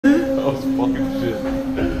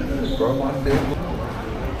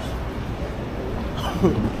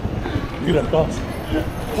Look at that cars.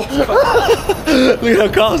 Look at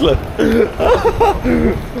that cars, lad.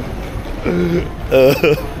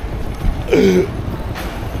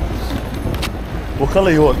 What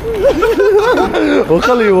colour you want? What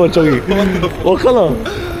colour you want, Chongy? What colour?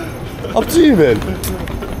 Up to you, man.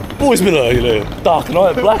 Always been a, you know, dark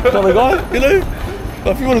night, black kind of guy, you know?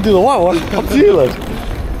 But if you want to do the white one, up to you, lad.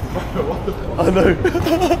 I know.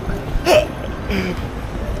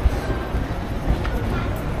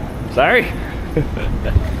 Sorry?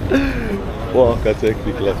 Well, I take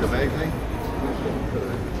me left.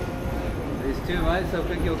 These two, mate, so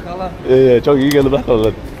pick your colour. Yeah, Chongy, you get the black one,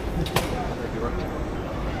 lad.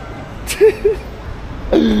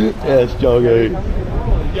 Yes, Chongy.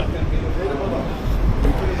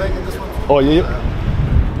 Oh, yeah.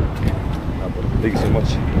 Thank you so much.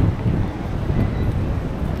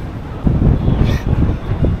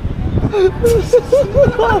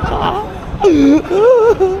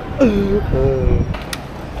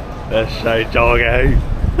 That's so Chongy.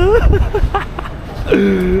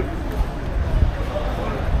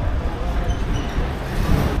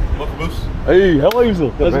 Hey, how are you, sir?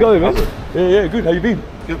 How's it going, man? Yeah, good. How you been?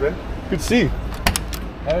 Good, man. Good to see you. Hey,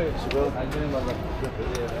 how you doing, brother?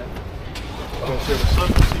 Yeah, man. I'll share the sun,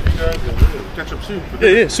 see you guys, and catch up soon.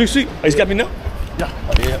 Yeah, sweet. Are you got me now? Yeah.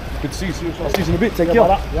 Yeah. Good to see you. I'll see you in a bit. Take care.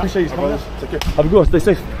 Appreciate you coming. Take care. Have a good one. Stay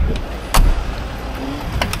safe.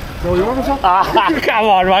 So you want something? Come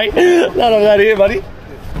on, mate. None of that here, buddy.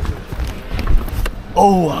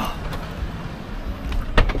 Oh.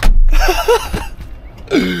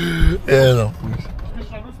 Yeah, no.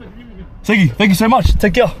 Thank you so much.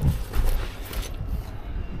 Take care.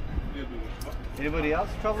 Anybody else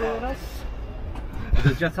traveling with us? Is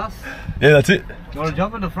it just us? Yeah, that's it. You want to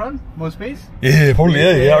jump in the front? More space? Yeah, probably.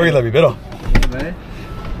 Yeah, I reckon that'd be better. Yeah, man.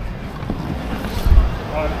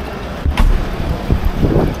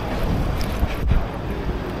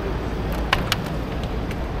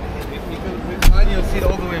 You'll see it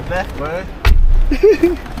all the way back, bro.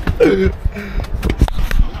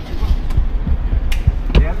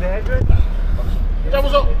 You have the address?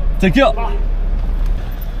 Take care.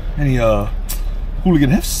 Any hooligan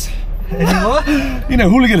hefts? Any what? You know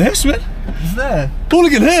hooligan hefts, man. What's that?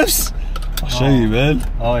 Hooligan hefts. I'll show you, man.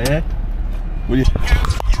 Oh yeah? Will you?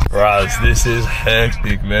 Raz, this is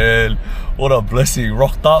hectic, man. What a blessing.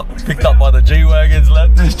 Rocked up, picked up by the G-Wagons,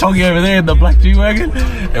 lad. There's Chongy over there in the black G-Wagon,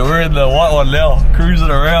 and we're in the white one now, cruising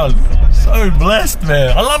around. So blessed,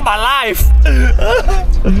 man. I love my life.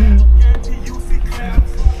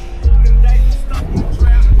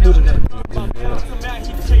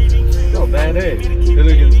 Not bad, eh?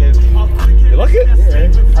 Hooligan says. You like it?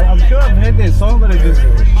 Yeah. I'm sure I've heard their song, but it just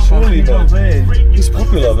Surely, man. man. It's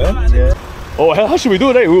popular, man. Yeah. Oh, how should we do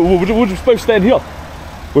it, eh? We'll just both stand here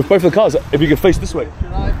with both the cars, if you can face this way.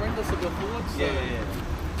 Should I bring this a bit forward?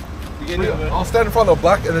 Yeah. I'll stand in front of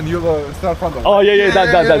black and then you'll stand in front of Oh, yeah,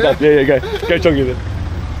 that. Yeah, go Chongy then.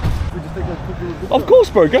 Of course,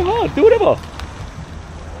 bro, go hard, do whatever.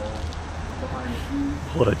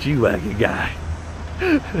 What a G-Wagon guy.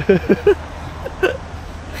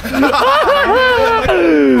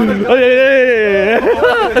 Oh, yeah.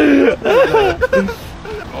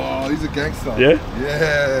 Oh, he's a gangster. Yeah?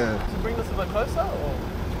 Yeah. Should we bring this a bit closer? Or?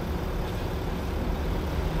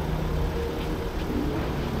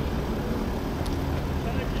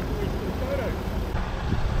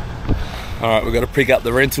 Alright, we've got to pick up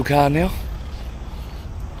the rental car now.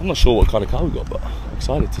 I'm not sure what kind of car we got, but I'm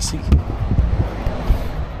excited to see.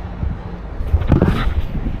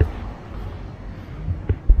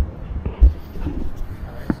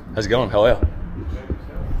 How's it going? How are you?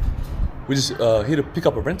 We just here to pick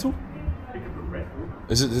up a rental? Pick up a rental?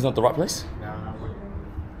 Is it not the right place?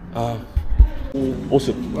 No.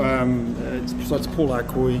 Awesome. It's Paul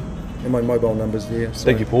Arcoy, and my mobile number's there. So.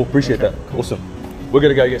 Thank you, Paul. Appreciate that. Cool. Awesome. We're going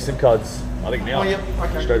to go get SIM cards, I think now. Oh, yep.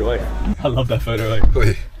 Okay. Straight away. I love that photo, eh?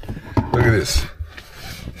 Wait, look at this.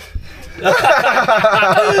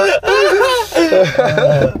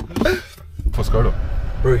 What's going on?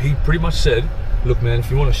 Bro, he pretty much said, look, man, if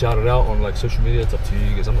you want to shout it out on like social media, it's up to you.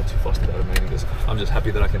 He goes, I'm not too fussed about it, man. He goes, I'm just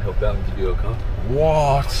happy that I can help out and give you a car.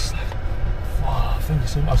 What? Wow, thank you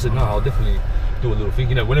so much. I said, no, I'll definitely do a little thing.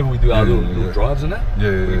 You know, whenever we do our little drives and that, we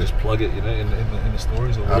can just plug it, you know, in the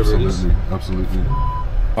stories or whatever it is. Absolutely.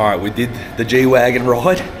 All right, we did the G-Wagon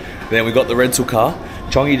ride. Then we got the rental car.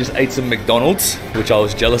 Chongy just ate some McDonald's, which I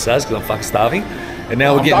was jealous as because I'm fucking starving. And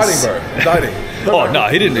now we're getting... I'm dining. Oh, no,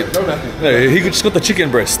 he didn't. No, he just got the chicken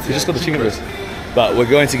breast. He just got the chicken breast. But we're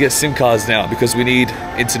going to get SIM cards now because we need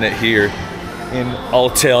internet here in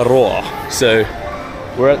Aotearoa. So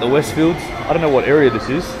we're at the Westfields. I don't know what area this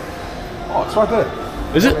is. Oh, it's right there.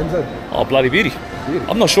 Is it? NZ. Oh, bloody beauty.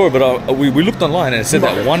 I'm not sure, but we looked online and it said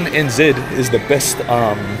that 1NZ is the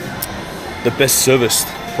best service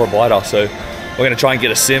provider. So we're gonna try and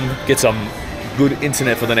get a SIM, get some good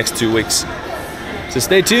internet for the next 2 weeks. So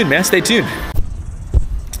stay tuned, man. Stay tuned.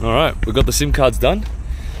 All right, we got the SIM cards done,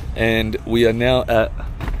 and we are now at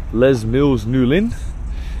Les Mills New Lynn,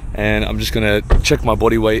 and I'm just gonna check my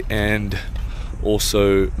body weight and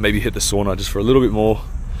also maybe hit the sauna just for a little bit more,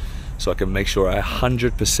 so I can make sure I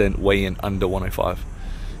 100% weigh in under 105.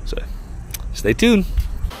 So stay tuned.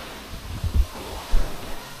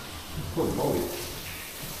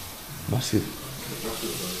 Massive.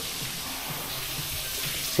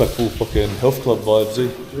 It's like full fucking health club vibes, eh?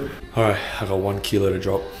 Alright, I got 1 kilo to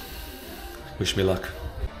drop. Wish me luck.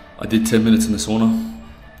 I did 10 minutes in the sauna.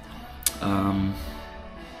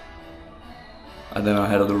 And then I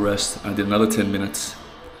had a little rest. I did another 10 minutes.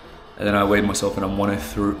 And then I weighed myself and I'm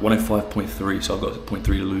 105.3, so I've got 0.3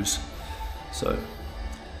 to lose. So,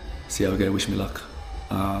 see how we go, wish me luck.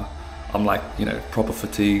 I'm like, you know, proper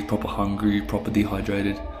fatigued, proper hungry, proper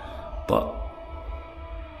dehydrated, but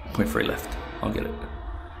 0.3 left, I'll get it.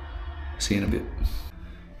 See you in a bit.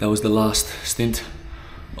 That was the last stint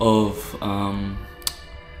of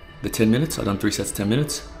the 10 minutes. I've done 3 sets of 10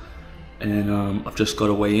 minutes. And I've just got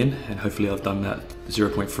to weigh in, and hopefully I've done that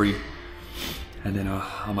 0.3. And then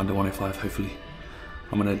I'm under 105, hopefully.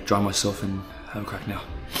 I'm gonna dry myself and have a crack now.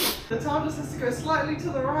 The time just has to go slightly to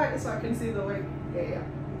the right so I can see the weight. Yeah.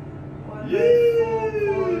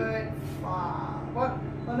 104.5. What?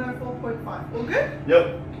 104.5. All good?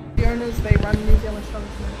 Yep. The owners, they run New Zealand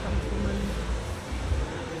Strongman and come to women.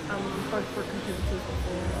 Both for competitors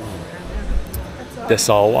before. That's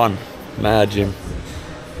all one. Mad gym.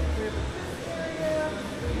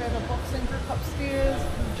 We have a boxing group upstairs.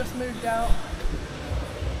 We've just moved out.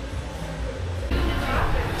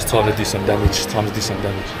 It's time to do some damage. It's time to do some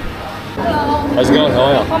damage. How's it going? How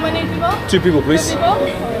are How many people? you? 2 people, please. 就2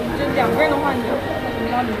个人的话，你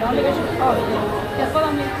拿那个是也放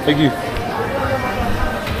到那。 Thank you.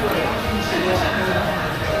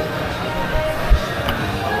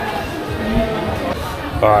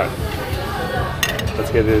 Alright.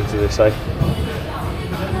 Let's get into this, eh?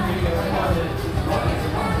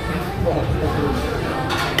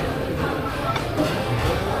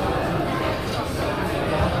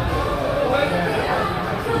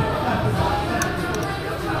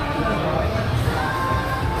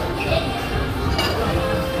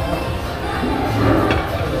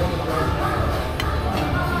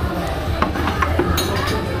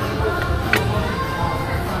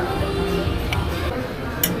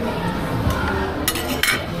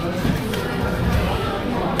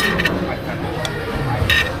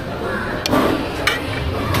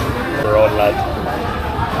 We're on, lad.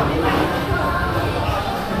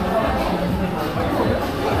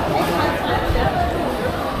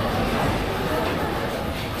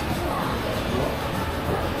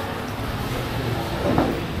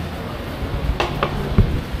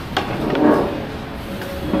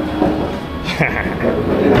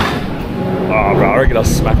 Oh, bro, I reckon I'll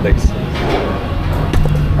smack these.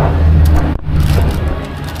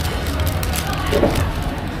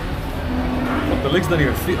 The legs don't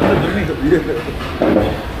even fit underneath.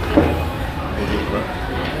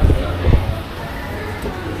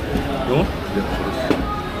 You on?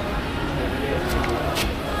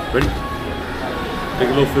 Ready? Take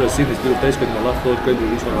a Lord, for the sin, this little day, spend my life, Lord, go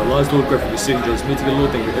to each one of our lives, Lord, go for the sin, just me to the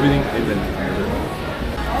Lord, thank you for everything, amen.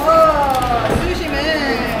 Oh, sushi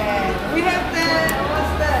man. We have that,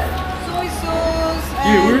 what's that? Soy sauce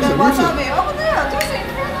and where is it? Where is it? wasabi. Over there, just in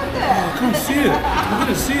front of there. I can't see it. I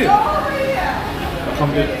didn't see it. Over here.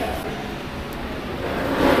 Come get it.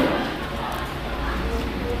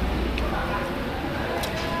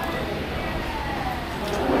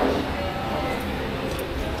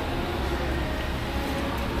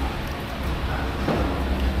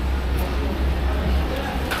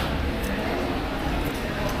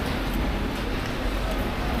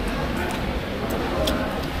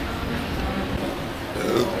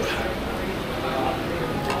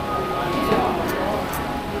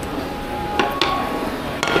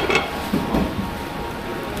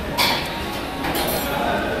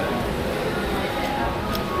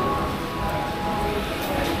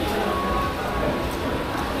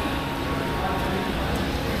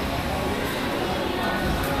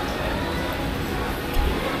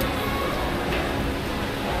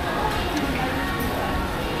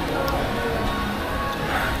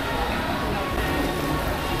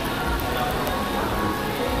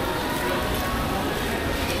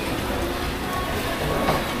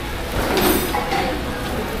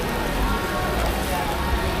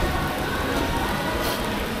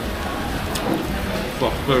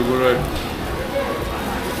 good, eh?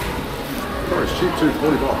 Oh, it's cheap too,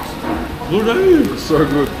 $40. Good, eh? It's so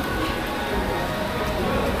good.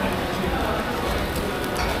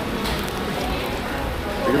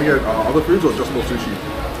 You're gonna get other foods or just more sushi?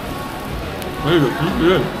 Yeah.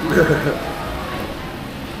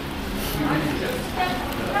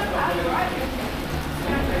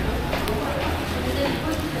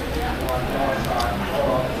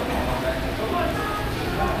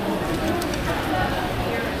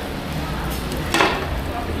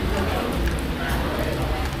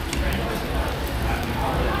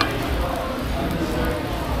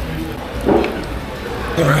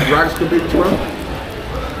 Rags competing tomorrow?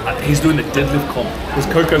 He's doing the deadlift comp. Because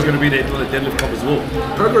Coco's going to be there doing the deadlift comp as well.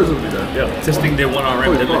 Coco's gonna be there. Yeah, testing their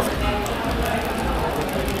 1RM deadlift.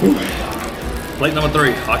 Plate number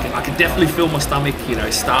 3. I can definitely feel my stomach, you know,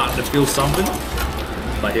 starting to feel something.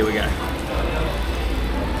 But here we go.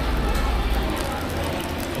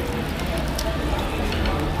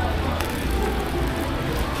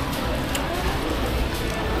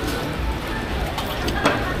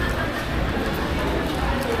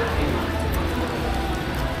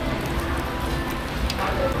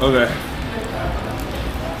 Okay.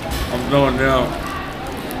 I'm going now.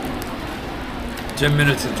 10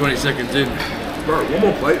 minutes and 20 seconds in. Bro, one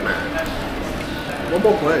more plate, man. One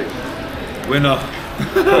more plate. Winner.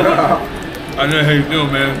 I know how you feel,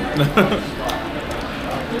 man.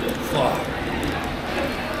 Fuck.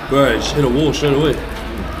 Bro, just hit a wall straight away.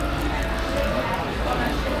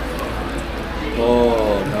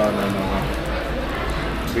 Oh, no.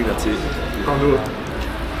 I think that's it. You can't do it.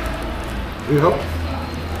 Need help?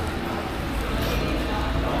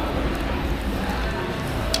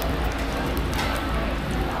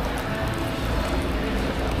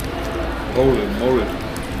 Moly.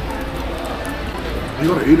 You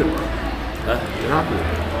gotta eat it, bro. Huh? You have to.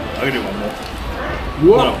 I can do one more.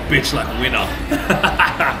 What? What a bitch like winner.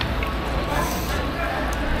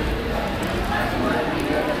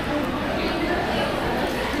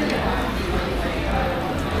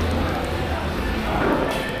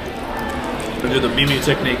 We do the Mimi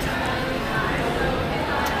technique.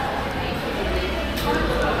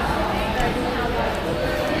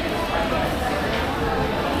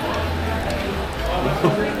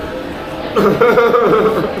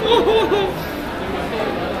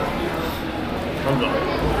 I'm done.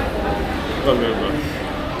 Okay, bro.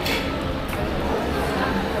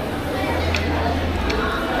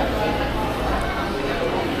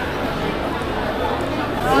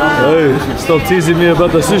 Hey, stop teasing me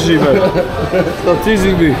about the sushi, man. Stop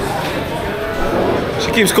teasing me.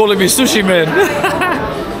 She keeps calling me sushi, man.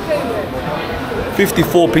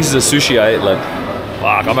 54 pieces of sushi I ate, like.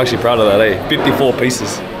 Fuck, I'm actually proud of that, eh? 54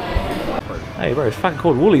 pieces. Hey, bro, it's fucking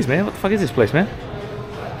called Woolies, man. What the fuck is this place, man?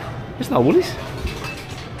 It's not Woolies.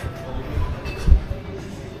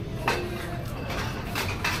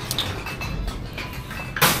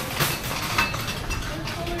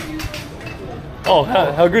 Oh,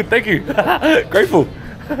 how good, thank you. Grateful.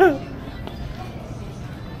 Bro,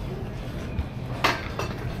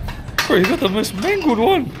 you got the most mangled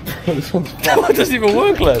one. This one's that one doesn't even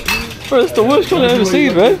work, lad. Bro, that's the worst trolley I've ever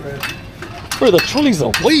seen, man. Bro, the trolleys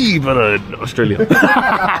are way better in Australia.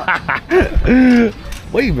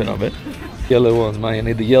 Way better, man. Yellow ones, man. You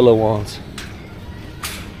need the yellow ones.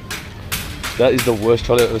 That is the worst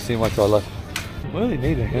trolley I've ever seen in my entire life. I really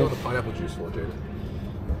need it. You know what the pineapple juice for, Jaden?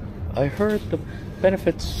 I heard the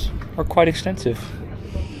benefits are quite extensive.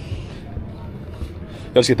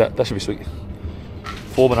 Let's get that. That should be sweet.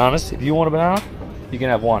 4 bananas. If you want a banana, you can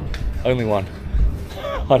have one. Only one.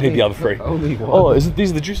 I need the other 3. Only one. Oh,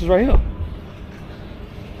 these are the juices right here.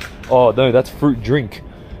 Oh no, that's fruit drink.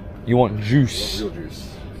 You want juice. Real juice.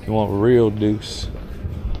 You want real juice.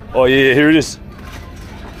 Oh yeah, here it is.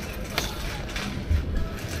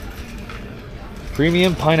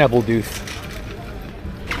 Premium pineapple juice.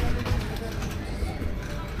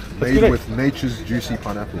 Made with nature's juicy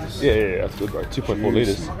pineapples. Yeah, that's good, bro. 2.4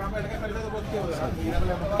 liters.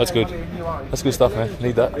 That's good. That's good stuff, man.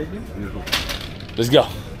 Need that. Let's go.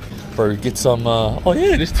 Bro, get some, oh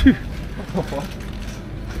yeah, there's 2.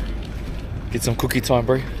 Get some cookie time,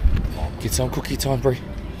 bro. Get some cookie time, bro.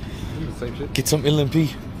 Same shit. Get some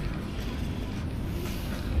LMP.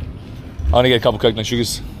 I'm gonna get a couple coconut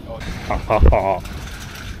sugars.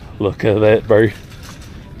 Look at that, bro.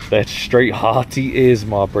 That's straight hearty is,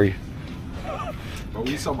 my bro. But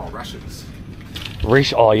we sell my rations.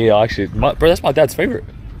 Oh yeah, actually, bro, that's my dad's favorite.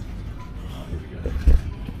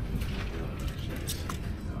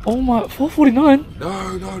 Oh my, $4.49.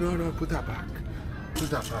 No. Put that back. Put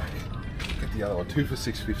that back. Get the other one. 2 for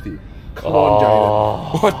 $6.50. Come on,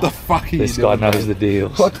 Jaden. What the fuck are you doing? This guy knows the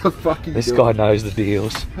deals. What the fuck are you doing? This guy knows the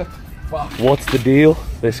deals. Fuck. What's the deal?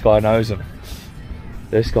 This guy knows them.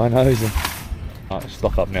 This guy knows them. Alright,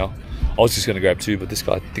 stock up now. I was just gonna grab 2, but this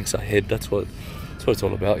guy thinks ahead. That's what it's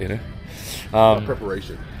all about, you know.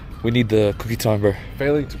 Preparation. We need the cookie time, bro.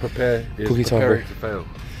 Failing to prepare is Cookie time, preparing bro. to fail.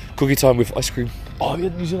 Cookie time with ice cream. Oh, you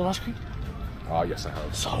had New Zealand ice cream? Oh, yes, I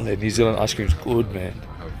have. Solid. New Zealand ice cream's good, man.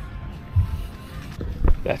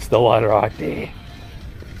 That's the one right there.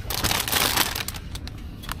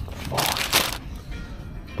 Oh.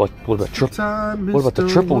 But what about the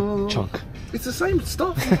triple chunk? It's the same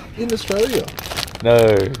stuff in Australia.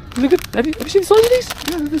 No. Look at. Have you seen the size of these?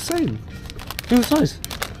 Yeah, they're the same. See the size.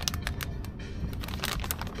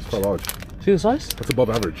 It's quite large. See the size? That's above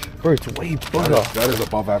average. Bro, it's way bigger. That is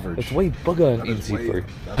above average. It's way bigger in NZ, bro.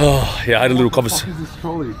 Oh, yeah, I had a little conversation. What the fuck is this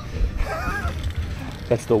trolley?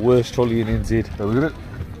 That's the worst trolley in NZ. Hey, look at it.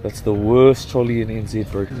 That's the worst trolley in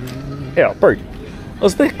NZ, bro. Yeah, bro.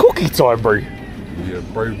 It's their cookie time, bro. Yeah,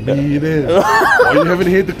 bro, me it is. Oh, you haven't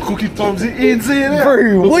had the cookie times in NZ,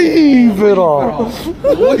 bro, way better.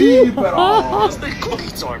 Way better. It's their cookie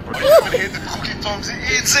time, bro. You haven't had the cookie times in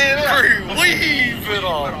NZ, bro. Way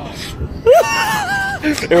better.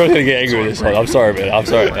 Everyone's gonna get angry with this one. I'm sorry, man. I'm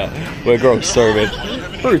sorry, man. We're grown. Sorry, man.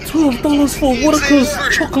 Bro, $12 for Whittaker's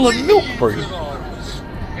chocolate milk, bro.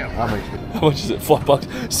 How much is it? $5?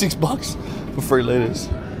 $6 for 3 litres.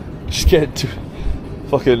 Just get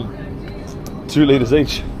fucking 2 litres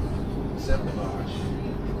each.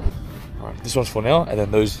 Alright, this one's for now, and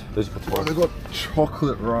then those are for tomorrow. Oh, they got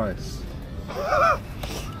chocolate rice.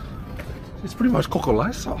 It's pretty much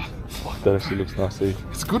coca-cola. Fuck, that actually looks nice, eh?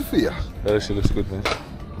 It's good for you. That actually looks good, man.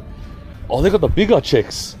 Oh, they got the bigger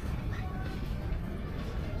checks.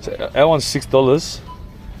 So our one's $6.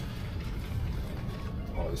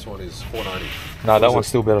 Oh, this one is $4.90. Nah, that one's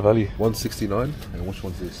still better value. $1.69. And which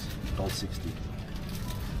one's this? $1.60.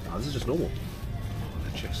 Nah, this is just normal.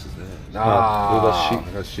 The checks is there. Nah, that's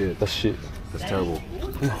shit. That's shit. That's shit. That's terrible.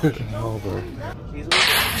 No, bro.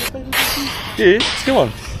 Yeah, come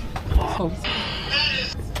on.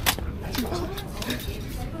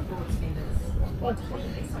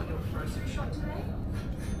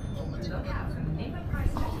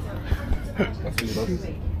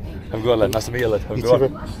 Have a good one, lad. Nice to meet you, lad. Have a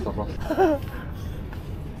good one.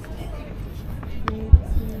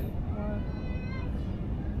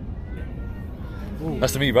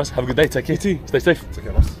 Nice to meet you, bros. Have a good day. Take care. Stay safe. Take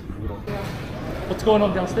care, boss. What's going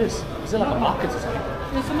on downstairs? Is there like a market or something?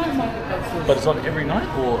 It's a night market downstairs. But it's on every night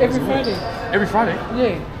or Every Friday. Every Friday?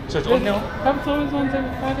 Yeah. So it's on now? Papatoi's on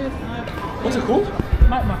every Friday. What's it called?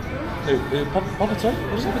 Night market. Papatoi?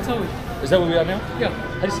 What is it? Papatoi. Is that where we are now? Yeah.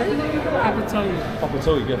 How do you say it? Papatoi.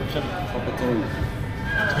 Papatoi, yeah. Show me. Papatoi.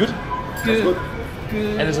 It's good? Good.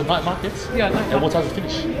 And there's a night market? Yeah, night market. And what time does it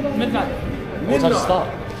finish? Midnight. What time does it start?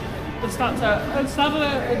 It starts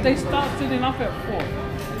at, they start setting up at 4.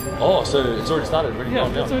 Oh, so it's already started, ready Yeah,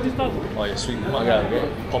 going now. it's already started. Oh yeah, sweet. We might go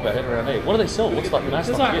pop our head around there. What do they sell? What's like nice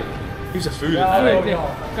It's stuff to like- get? Here's a food in there.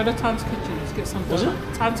 Yeah. Go to Tan's Kitchen, let's get some Was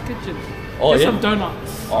donuts. Tan's Kitchen. Oh, Get yeah? some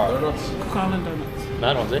donuts. Alright. Cook Island donuts.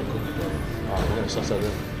 Man one's there. Alright, we're gonna suss that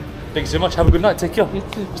there. Thank you so much. Have a good night. Take care. You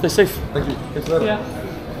too. Stay safe. Thank you. Yeah.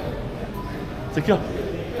 Take care.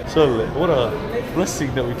 So, what a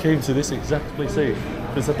blessing that we came to this exact place, eh?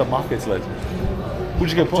 It's at the markets, lad.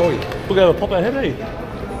 Where'd you go pop? We're gonna pop our head, eh?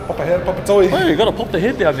 Pop a head, Papatoi. Hey, you gotta pop the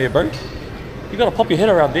head down there, bro. You gotta pop your head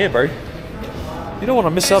around there, bro. You don't want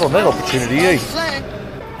to miss out on that opportunity, eh?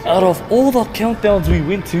 Out of all the countdowns we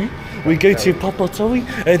went to, we go to Papatoi,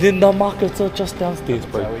 and then the markets are just downstairs,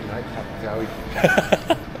 bro.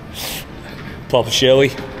 Papa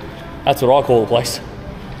Shirley. That's what I call the place.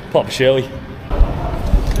 Papa Shirley.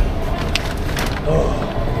 Oh,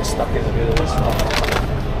 I get stuck in the middle of this stuff.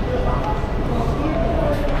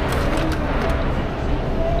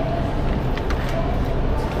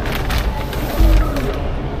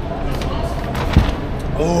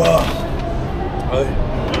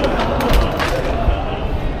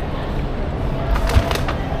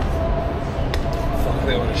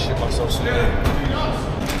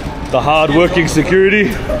 The hard-working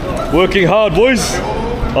security, working hard, boys.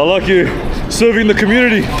 I like you serving the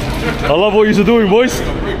community. I love what you're doing, boys.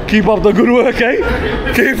 Keep up the good work, eh?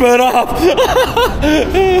 Keep it up.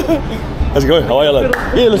 How's it going? How are you, lad?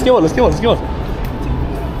 Yeah, let's go on. Let's go on. Let's go on.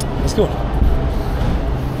 Let's go on.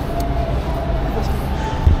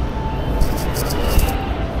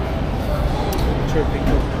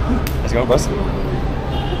 How's it going, boss?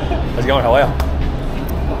 How's it going? How are you?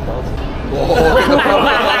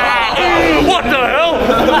 What the hell?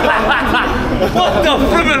 What the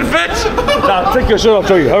flippin' bitch? Nah, take your shirt off,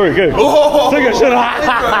 Chongy. Hurry, go. Take your shirt off.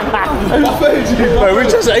 Bro, we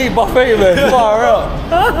just ate buffet, man. Far out.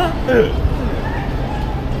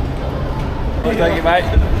 Thank you, mate.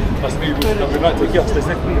 Nice to meet you. Have a good night. Take care. Stay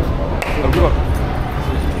safe. Have a good one.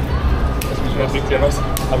 Have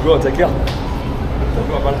a good one. Take care. Have a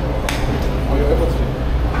good one, brother.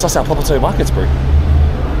 Suss out Papatoe Markets, bro.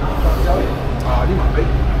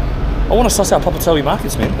 I want to suss out Papatoe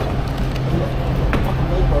Markets, man.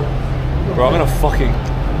 Bro, I'm gonna fucking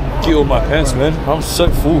get all my pants, man. I'm so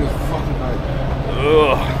full.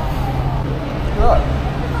 Ugh.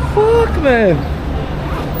 Fuck, man.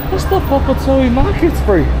 What's the Papatoe Markets,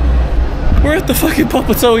 bro? We're at the fucking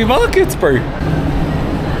Papatoe Markets, bro.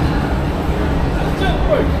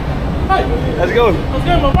 Hey, how's it going? How's it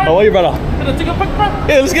going, my bro? How are you, brother? Gonna take a pic, bro?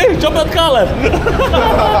 Yeah, let's go. Jump out the car, lad.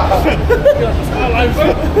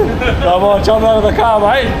 Come on, jump out of the car,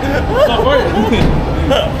 mate. What's up, bro?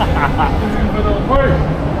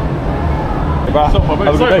 Hey, bro. Have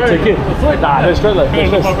a good day. Take care. Nah, no straight, lad.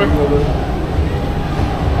 No stress.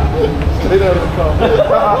 Stay out of the car.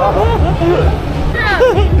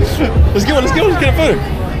 Let's go. Let's get a photo.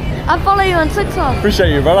 I follow you on TikTok.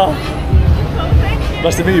 Appreciate you, brother.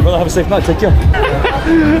 Nice to meet you, brother. Have a safe night. Take care.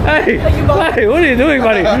 Hey, what are you doing,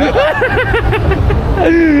 buddy?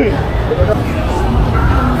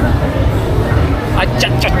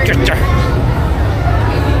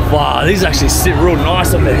 Wow, these actually sit real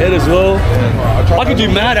nice on the head as well. I could do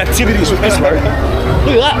mad activities with this, bro. Look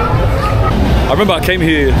at that. I remember I came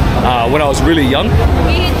here when I was really young.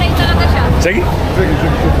 Take it?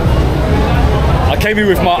 I came here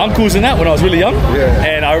with my uncles and that when I was really young,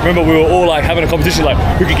 and I remember we were all like having a competition, like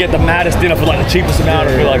who could get the maddest dinner for like the cheapest amount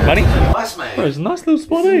of like money. Nice, mate. Bro, it's a nice little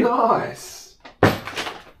spot, eh? Nice.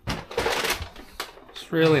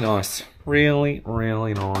 It's really nice. Really,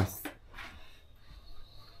 really nice.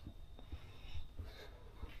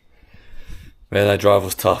 Man, that drive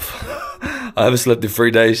was tough. I haven't slept in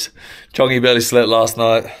 3 days. Chongy barely slept last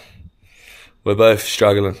night. We're both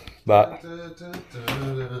struggling, but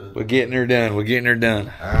we're getting her done. We're getting her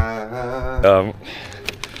done.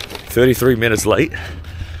 33 minutes late.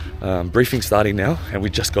 Briefing starting now, and we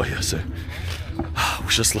just got here, so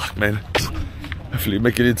wish us luck, man. Hopefully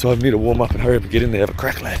make it in time. Need to warm up and hurry up and get in there. Have a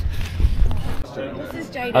crack, lad.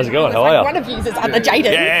 How's it going? How are you? One of you is under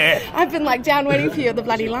Jaden. Yeah. I've been like down waiting for you at the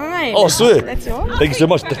bloody line. Oh, sweet. That's yours. Thank you so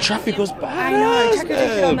much. The traffic was bad. I know. Check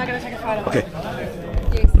it. I'm not going to take a photo. Okay.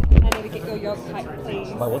 Yes, I need to get your yolk height, please.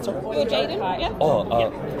 My what's up? Your Jaden? Yeah.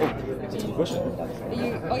 That's a good question.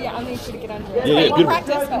 Oh yeah, I'll need you to get under it. Yeah, We'll good.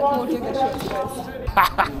 practice, but we'll do the shorts first.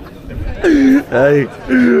 Hey,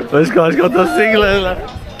 this guy's got the singlet.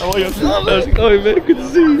 How are you? How's it going, man? Good to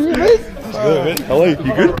see you. Good, man. How are you?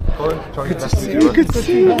 You good? Good to see you. Good to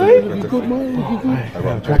see you, mate. You good, man? You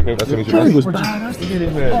good? Traffic was bad. Nice to get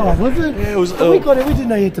in there. Oh, was it? Yeah, it was. We got it. We didn't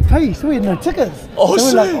know you had to pay, so we had no tickets. Oh, so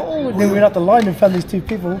we're like, shit. oh, then we went out the line and found these two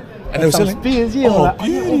people. And they were some selling spears. Yeah, Oh, we're like,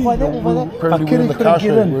 we'll buy that. We'll buy that. Apparently But we're in the car couldn't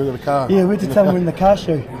show. get in. We're in the car. Yeah, we had to tell them we're in the car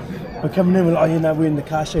show. We're coming in. We're like, oh, yeah, no, we're in the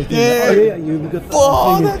car show. Thing. Yeah. Like, oh yeah, we got.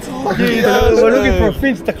 Oh, thing. that's lucky. We're looking for a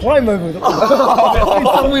fence to climb over.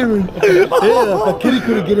 Yeah, but Kitty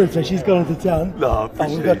couldn't get in, so she's gone into town. No,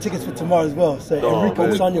 and we've got tickets for tomorrow as well. So Enrico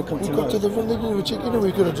and Sonia come We tomorrow. got to the front, they didn't even check in, and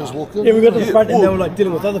we could have just walked in. Yeah, we got to the front and they were like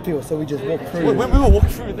dealing with other people, so we just walked through. We were walking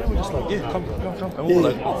through and they were just like, yeah, come. And we were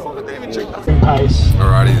like, oh, fuck, I didn't even check nothing.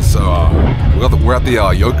 Alrighty, so we're at the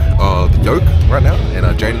yoke right now,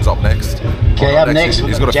 and Jaden's up next. Okay, up next,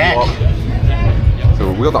 He's got a Jack. few up. So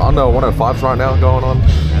we got the under 105s right now going on,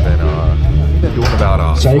 and then they're doing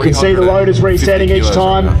about. So you can see the load is resetting each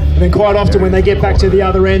time, and then quite often when they get back to the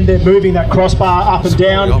other end, they're moving that crossbar up and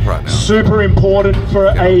down. Super important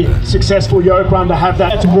for a successful yoke run to have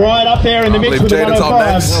that. It's right up there in the mix with the Jaden's up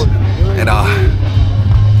next, 105s. and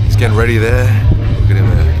he's getting ready there. Look at him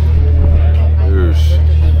there. Oosh.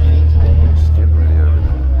 He's getting ready over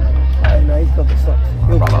there. No, he's got the socks.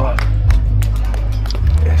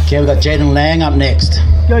 Okay, we've got Jaden Lang up next.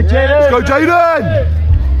 Go, Jaden! Let's go, Jaden!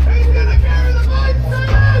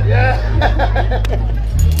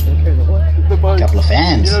 Couple of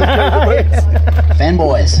fans.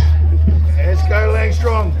 Fanboys. Let's go, Lang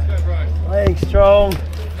Strong. Lang Strong.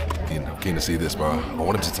 I'm keen to see this, bro. I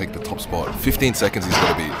want him to take the top spot. 15 seconds he's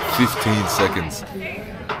got to beat. 15 seconds.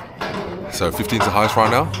 So 15's the highest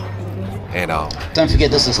right now. And Don't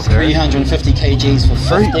forget this is 350 kgs for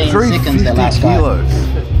 15 seconds that last guy. kilos.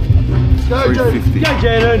 350. Go,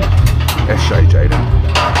 Jaden! Eshay, Jaden.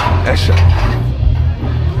 Eshay.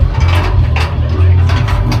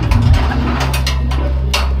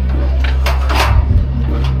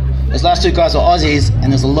 Those last two guys are Aussies,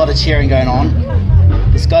 and there's a lot of cheering going on.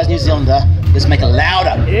 This guy's New Zealander. Let's make it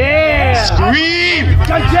louder. Yeah! Scream!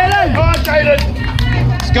 Go Jaden! Go Jaden!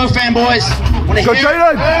 Let's go, fanboys. Go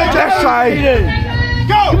Jaden! S.A.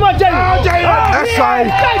 Go! Come on, Jaden! S.A.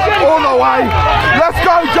 All the way! Let's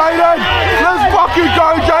go, Jaden! Let's fucking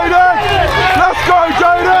go, Jaden! Let's go,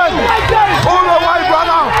 Jaden! All the way,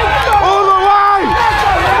 brother! All the way!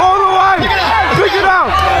 All the way! Pick it up!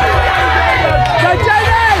 Go,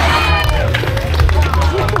 Jaden!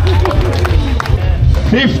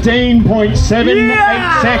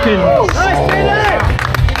 15.78 seconds.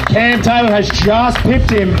 Cam Taylor has just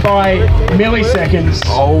pipped him by milliseconds.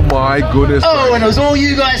 Oh my goodness. Oh, and it was all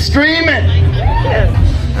you guys streaming.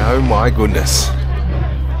 Oh my goodness.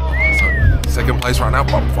 So, second place right now.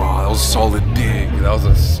 Wow, that was a solid dig. That was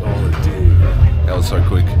a solid dig. That was so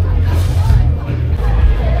quick.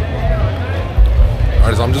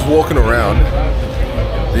 Alright, so I'm just walking around.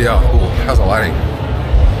 Yeah, how's the lighting?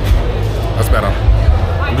 That's better.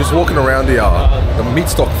 I'm just walking around the Meat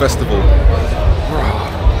Stock Festival.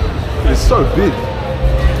 It's so big.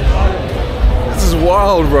 This is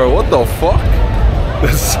wild, bro. What the fuck?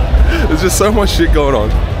 There's just so much shit going on.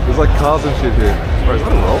 There's like cars and shit here. Bro, is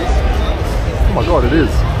that a Rolls? Oh my god, it is.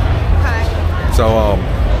 Okay. So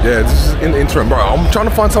yeah, this is in the interim, bro. I'm trying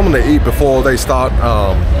to find something to eat before they start.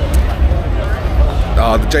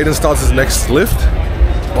 Jaden starts his next lift,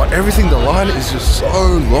 but everything, the line is just so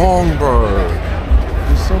long, bro.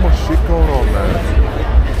 There's so much shit going on, man.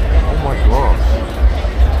 Oh my gosh.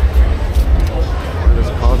 There's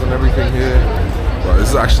cars and everything here. Bro, this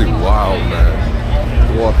is actually wild, man.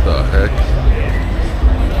 What the heck?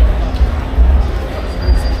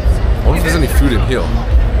 I wonder if there's any food in here.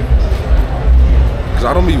 Because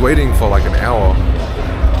I don't be waiting for like an hour.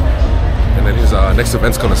 And then his next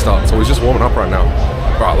event's gonna start. So he's just warming up right now.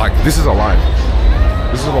 Bro, like, this is a line.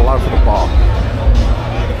 This is a line for the bar.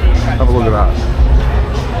 Have a look at that.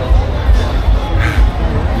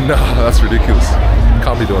 No, that's ridiculous.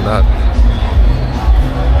 Can't be doing that.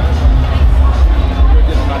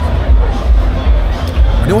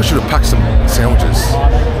 I knew I should have packed some sandwiches.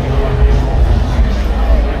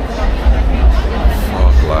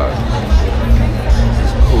 Fuck, lad.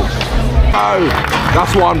 Cool. Oh,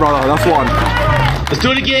 that's one, brother. That's one. Let's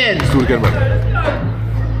do it again. Let's do it again, man.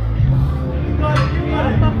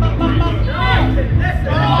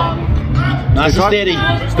 Nice and steady.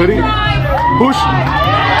 Steady. Push.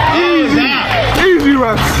 Easy. Easy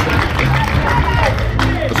reps.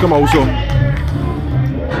 Let's go, Mauso.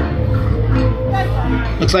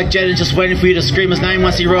 Looks like Jaden's just waiting for you to scream his name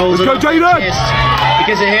once he rolls. Let's go, Jaden!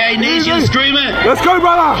 Because he needs you to scream it. Let's go,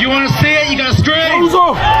 brother! If you want to see it, you gotta scream.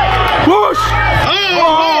 Push!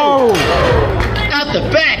 Oh! Out the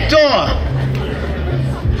back door.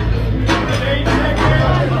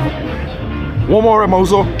 One more rep,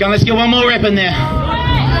 Mozo. Go, let's get one more rep in there.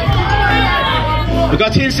 We've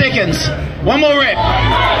got 10 seconds. One more rep.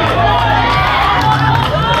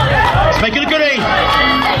 Let's make it a goodie.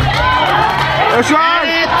 That's right.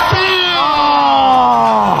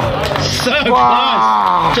 So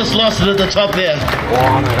close. Just lost it at the top there.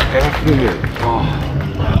 Oh,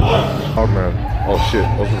 oh man. Oh shit.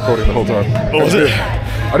 I was recording the whole time. What was it?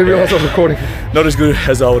 I didn't realize I was recording. Not as good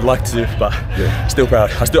as I would like to, but yeah, still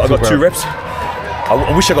proud. I got 2 reps.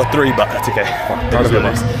 I wish I got 3, but that's okay. Proud of you,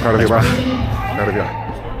 man. Proud of you, man. Proud of you.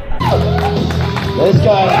 Let's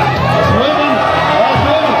go. Let's move in. Let's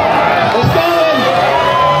move in. Let's go in.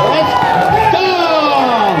 Let's go.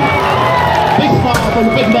 Big smile from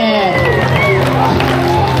the big man.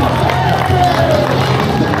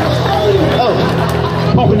 Oh,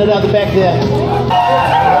 popping it out the back there.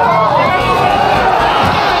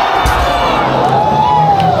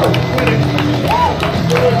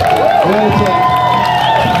 Great attack.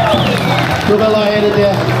 Still got light-headed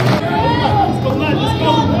there.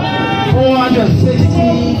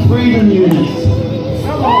 460 freedom units.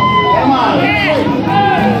 Come on.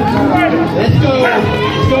 Let's go.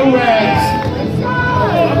 Let's go, Rags.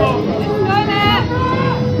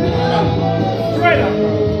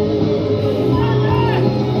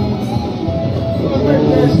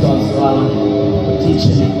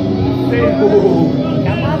 Teaching.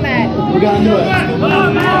 Come on, Matt. We're gonna do it.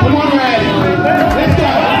 Come on, Rags. Let's go.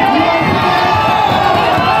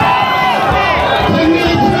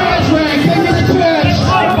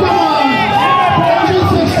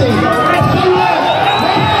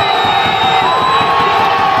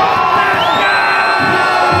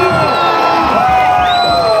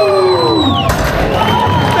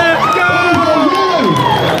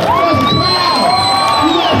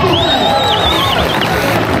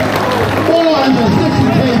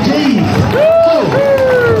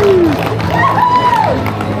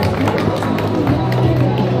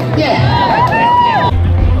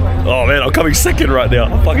 coming second right now.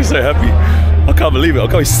 I'm fucking so happy. I can't believe it. I'm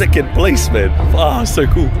coming second place, man. Ah, so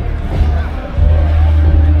cool.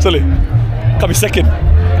 Sully, coming second.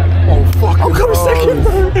 Oh, fuck. I'm coming second,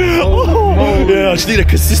 bro. Oh, yeah, I just need a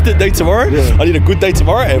consistent day tomorrow. Yeah. I need a good day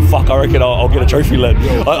tomorrow, and fuck, I reckon I'll get a trophy, lad.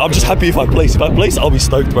 I'm just happy if I place. If I place, I'll be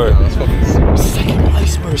stoked, bro. Yeah, that's fucking sick. Second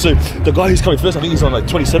place, bro. So the guy who's coming first, I think he's on like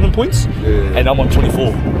 27 points, and I'm on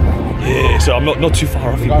 24. Yeah, so I'm not too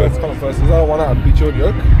far off you, bro. That's coming first. Is that the one that beat you on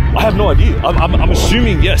yoke? I have no idea. I'm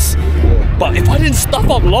assuming yes. Yeah. But if I didn't stuff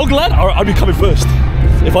up log, lad, I'd be coming first.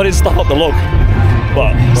 If I didn't stuff up the log.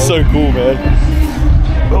 But so cool, man.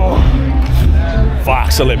 Oh.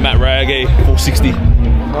 Fuck, so let Matt Raggy, 460.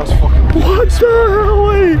 That's fucking what the hell,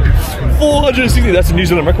 wait? 460, that's a New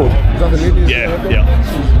Zealand record. Is that the New Zealand record?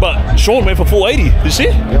 Yeah. But Sean went for 480, did you see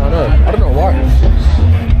it? Yeah, I know. I don't know why.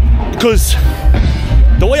 Because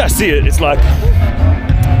the way I see it, it's like,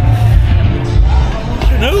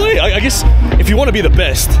 I don't know, I guess if you want to be the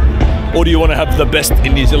best, or do you want to have the best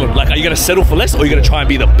in New Zealand? Like, are you going to settle for less, or are you going to try and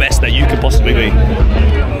be the best that you can possibly be?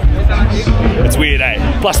 It's weird, eh?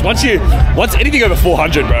 Plus, once anything over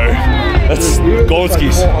 400, bro, that's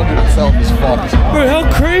Gonskis. 400 itself is fucked. Bro, how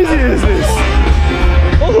crazy is this?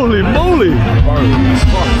 Holy moly!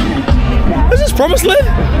 Is this Promised Land?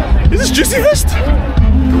 Is this Juicy Fest?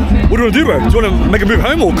 What do you want to do, bro? Do you want to make a move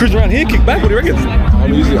home or cruise around here, kick back? What do you reckon?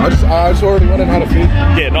 I'm easy. I just already went and had a feed.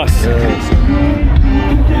 Yeah, nice.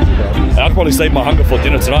 I could probably save my hunger for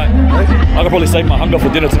dinner tonight.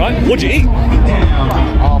 What'd you eat?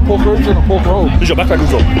 Pork ribs and a pork roll. This is your backpack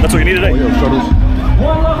as well. That's what you need today.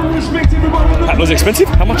 Was it expensive?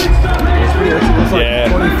 How much? Yeah.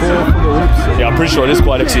 24 for the ribs. Yeah, I'm pretty sure it is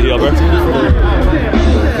quite expensive here, bro.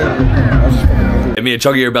 Me and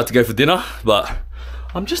Chongy are about to go for dinner, but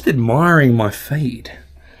I'm just admiring my fade.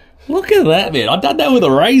 Look at that, man. I done that with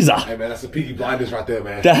a razor. Hey, man, that's the Peaky Blinders right there,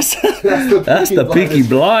 man. That's the Peaky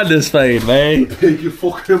Blinders fade, man. Peaky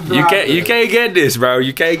fucking Blinders. You can't get this, bro.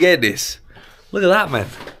 You can't get this. Look at that, man.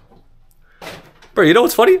 Bro, you know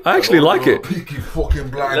what's funny? I actually like it. Peaky fucking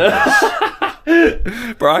Blinders.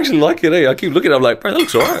 Bro, I actually like it, eh? I keep looking at it, I'm like, bro, that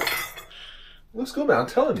looks alright. Looks good, man. I'm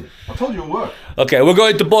telling you. I told you it worked. Okay, we're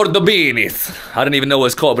going to Bordo Benis. I don't even know what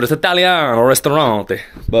it's called, but it's Italiano Ristorante.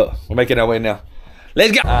 But we're making our way now.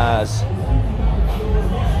 Let's go.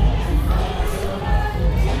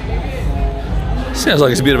 Sounds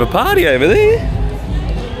like it's a bit of a party over there.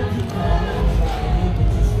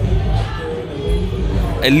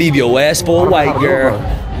 And leave your ass for a white girl.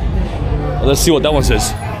 Well, let's see what that one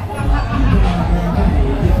says.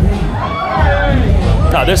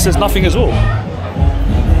 Nah, this says nothing as well.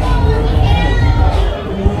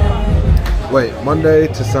 Wait, Monday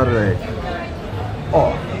to Saturday.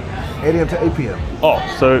 Oh, 8 a.m. to 8 p.m. Oh,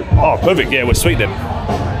 perfect. Yeah, we're sweet then.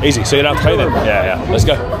 Easy. So you don't have to pay then. Yeah. Let's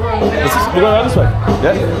go. We'll go around this way.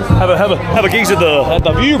 Yeah. Have a gaze at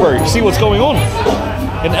the view, bro. See what's going on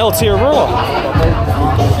in Aotearoa.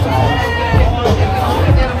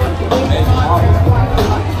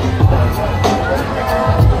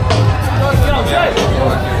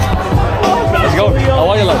 How's it going? How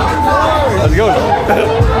are you, lad? How's it going?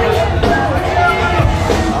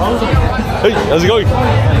 Hey, how's it going?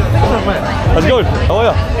 How's it going? How are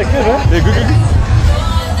you? Yeah, good, man. Yeah, good.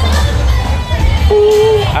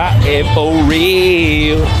 Ooh, I am for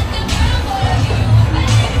real.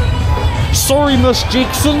 Sorry, Miss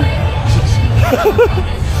Jackson.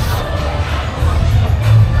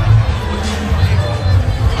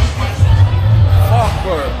 Fuck,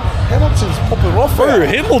 bro. Hamilton's popping off, bro.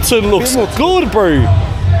 Hamilton looks good, bro.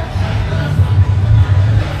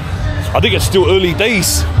 I think it's still early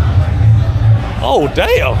days. Oh,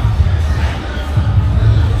 damn.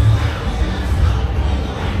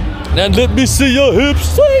 Now let me see your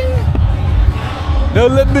hips swing. Now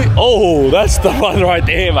let me... Oh, that's the one right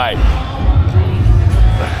there, mate.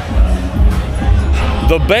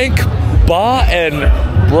 The Bank Bar and...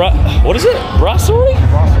 what is it? Brasserie?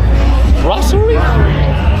 Brasserie?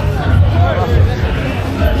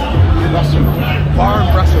 Bar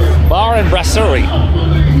and Brasserie. Bar and Brasserie.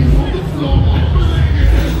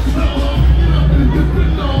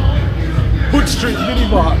 Hood Street Mini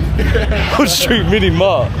Mart. Hood Street Mini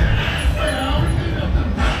Mart.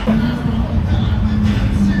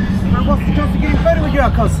 What's the chance of getting photo with you,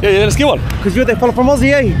 cuz? Yeah, let's get one. Because you're the fellow from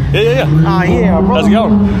Aussie, eh? Yeah. Ah, yeah, bro. How's it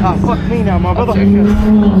going? Ah, fuck me now, my brother.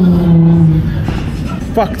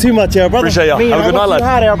 Fuck too much, yeah, brother. Appreciate you. Have a good night, lad.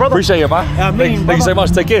 Hard, brother. Appreciate you, man. Thank you so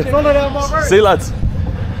much. Take care. See you, lads.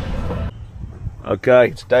 Okay,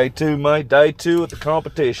 it's day 2, mate. Day 2 at the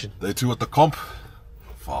competition. Day 2 at the comp.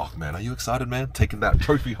 Fuck, man. Are you excited, man? Taking that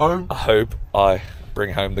trophy home? I hope I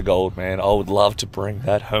bring home the gold, man. I would love to bring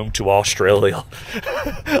that home to Australia.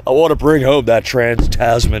 I want to bring home that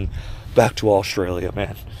Trans-Tasman back to Australia,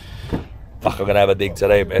 man. Fuck, I'm gonna have a dig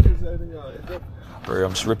today, man. Bro,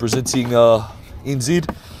 I'm just representing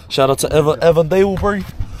NZ. Shout out to Evan Dale, bro.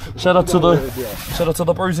 Shout out to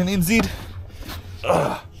the bros in NZ.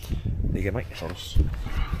 There you go, mate.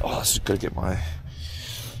 Oh, this is gonna get my.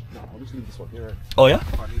 No, I'll just leave this one here. Oh yeah.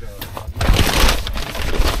 I need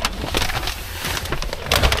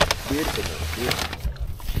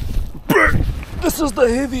Bro, this is the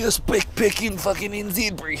heaviest backpack in fucking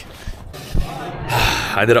NZ, bro.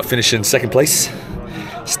 I ended up finishing second place.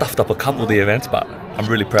 Stuffed up a couple of the events, but I'm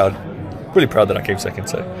really proud. Really proud that I came second,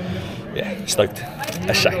 so yeah, stoked.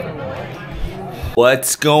 A shame.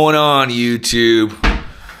 What's going on, YouTube?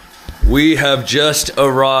 We have just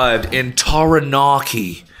arrived in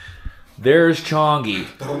Taranaki. There's Chongy.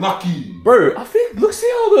 Taranaki. Bro, I think, look, see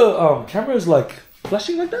how the camera is like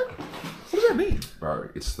flashing like that? What does that mean? Bro,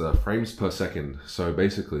 it's the frames per second. So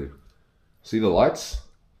basically, see the lights?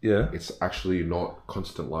 Yeah. It's actually not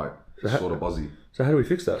constant light. It's sort of buzzy. So how do we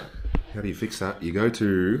fix that? How do you fix that? You go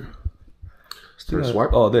to Still swipe.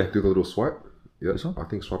 Oh, there. Do the little swipe. Yeah, This one? I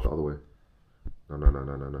think swipe the other way. No.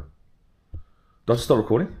 Do I have to stop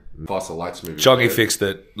recording? Faster lights moving. Chongy fixed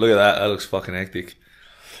it. Look at that. That looks fucking hectic.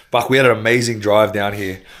 Fuck, we had an amazing drive down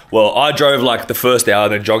here. Well, I drove like the first hour,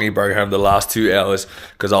 then Chongy broke home the last 2 hours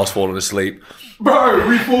because I was falling asleep. Bro,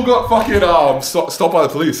 we full got fucking stopped by the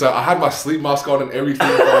police. So I had my sleep mask on and everything,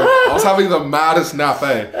 bro. I was having the maddest nap,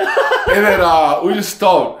 eh? And then we just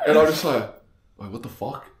stopped, and I was just like, wait, what the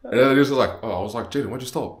fuck? And then he was like, oh, I was like, Jaden, why'd you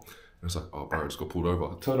stop? And it's like, oh, bro, I just got pulled over.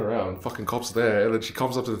 I turn around, fucking cops are there, and then she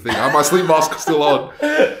comes up to the thing. I have my sleep mask still on.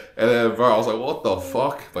 And then, bro, I was like, what the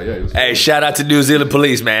fuck? But yeah, it was. Hey, shout out to New Zealand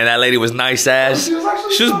police, man. That lady was nice ass. She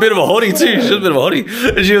was a bit of a hottie too. She was a bit of a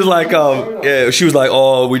hottie. And she was like, yeah, she was like,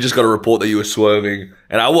 oh, we just got a report that you were swerving.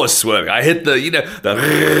 And I was swerving. I hit the, you know,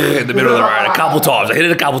 the in the middle of the road a couple times. I hit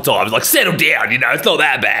it a couple times. Like, settle down, you know, it's not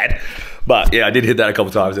that bad. But yeah, I did hit that a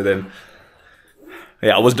couple times, and then.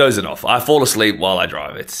 Yeah, I was dozing off. I fall asleep while I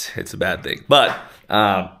drive. It's a bad thing. But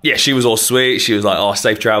yeah, she was all sweet. She was like, oh,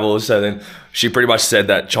 safe travels. So then she pretty much said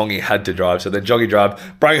that Chongy had to drive. So then Chongy drove,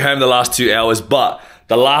 brought home the last 2 hours. But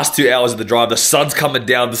the last 2 hours of the drive, the sun's coming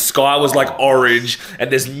down. The sky was like orange,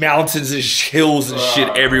 and there's mountains and hills and shit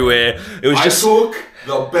everywhere. It was just.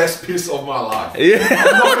 The best piss of my life. Yeah.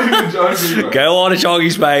 I'm not even joking, bro. Go on to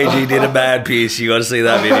Chongy's page. He did a bad piss. You got to see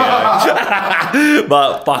that video.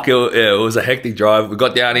 But fuck it, yeah, it was a hectic drive. We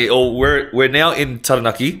got down here. Oh, we're now in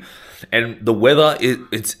Taranaki, and the weather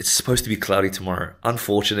it's supposed to be cloudy tomorrow.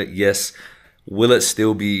 Unfortunate, yes. Will it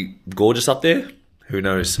still be gorgeous up there? Who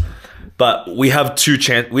knows? But we have two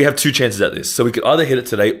chances at this. So we could either hit it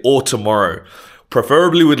today or tomorrow.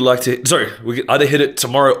 Preferably we'd like to, we could either hit it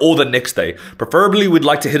tomorrow or the next day. Preferably we'd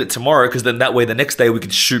like to hit it tomorrow because then that way the next day we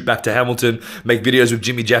could shoot back to Hamilton, make videos with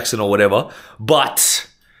Jimmy Jackson or whatever. But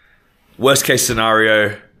worst case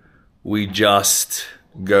scenario, we just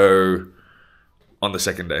go on the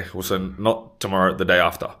second day. Also not tomorrow, the day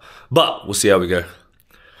after. But we'll see how we go.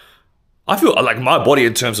 I feel like my body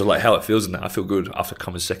in terms of like how it feels in that, I feel good after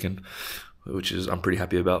coming second, which is I'm pretty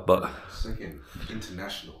happy about. But second,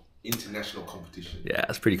 international competition. Yeah,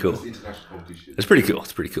 it's pretty cool. International competition. It's pretty cool.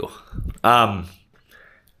 It's pretty cool.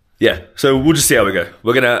 Yeah, so we'll just see how we go.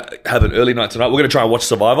 We're going to have an early night tonight. We're going to try and watch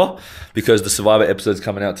Survivor because the Survivor episode's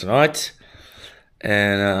coming out tonight.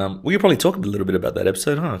 And we can probably talk a little bit about that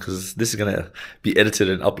episode, huh? Because this is going to be edited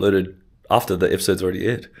and uploaded after the episode's already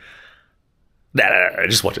aired. No,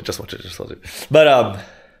 just watch it. But,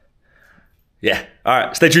 yeah. All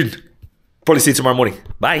right, stay tuned. Probably see you tomorrow morning.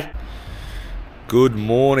 Bye. Good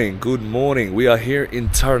morning. We are here in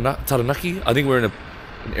Taranaki. I think we're in an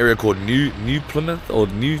area called New Plymouth or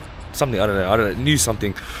New something. I don't know. New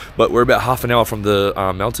something. But we're about half an hour from the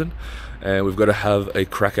mountain, and we've got to have a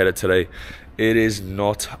crack at it today. It is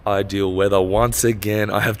not ideal weather. Once again,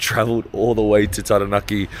 I have traveled all the way to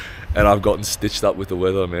Taranaki, and I've gotten stitched up with the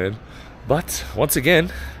weather, man. But once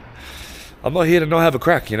again, I'm not here to not have a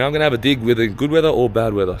crack. You know, I'm gonna have a dig with a good weather or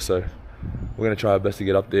bad weather. So we're gonna try our best to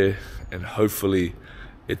get up there. And hopefully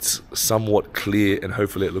it's somewhat clear and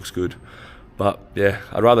hopefully it looks good. But yeah,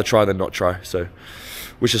 I'd rather try than not try. So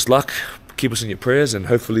wish us luck, keep us in your prayers, and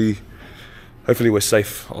hopefully we're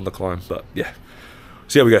safe on the climb. But yeah,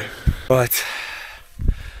 see how we go. Right,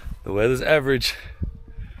 the weather's average,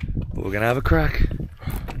 but we're gonna have a crack.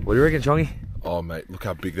 What do you reckon, Chongy? Oh mate, look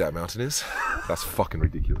how big that mountain is. That's fucking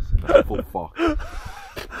ridiculous. That's full fuck.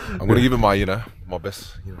 I'm gonna give it my, my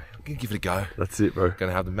best, I'm gonna give it a go. That's it, bro.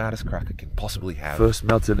 Gonna have the maddest crack I can possibly have. First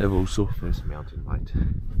mountain ever also. First mountain, mate.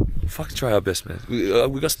 fucking try our best, man.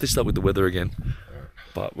 We got stitched up with the weather again.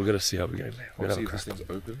 But we're going to see how we go, man. I want to see if this thing's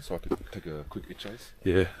open so I can take a quick itch chase.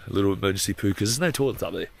 Yeah, a little emergency poo, because there's no toilets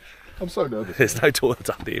up there. I'm so nervous. There's no toilets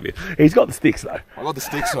up there, man. He's got the sticks, though. I got the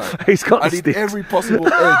sticks, mate. He's got the I need sticks. every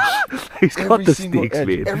possible edge. He's got the sticks, edge.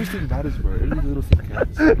 man. Everything matters, bro. Every little thing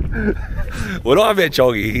counts. When I met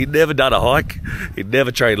Chongy, he'd never done a hike. He'd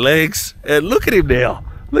never trained legs. And look at him now.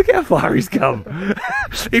 Look how far he's come.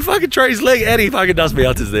 He fucking trains leg and he fucking does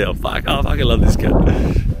mountains now. Fuck, I fucking love this cat.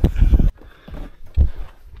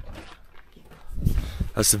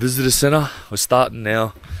 That's the visitor centre. We're starting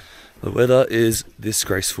now. The weather is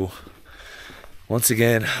disgraceful. Once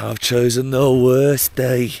again, I've chosen the worst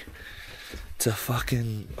day to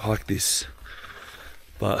fucking hike this.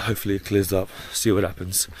 But hopefully it clears up. See what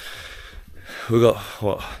happens. We got,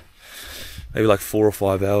 what, maybe like 4 or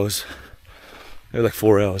 5 hours. Maybe like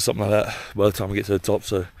 4 hours, something like that, by the time we get to the top,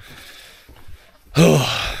 so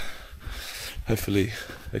hopefully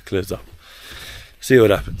it clears up. See what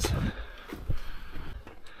happens.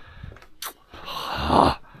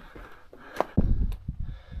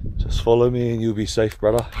 Just follow me and you'll be safe,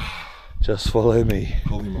 brother. Just follow me.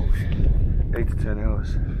 Holy moly. 8 to 10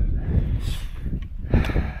 hours.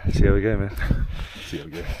 See how we go, man. See how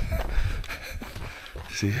we go.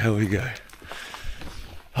 See how we go.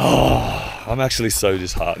 Oh, I'm actually so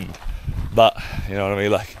disheartened, but you know what I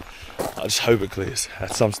mean, like, I just hope it clears.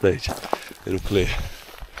 At some stage it'll clear.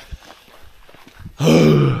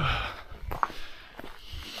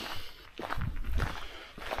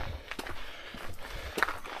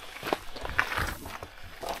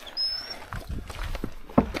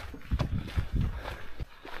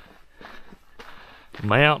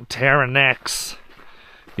 Mount Taranaki.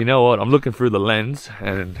 You know what, I'm looking through the lens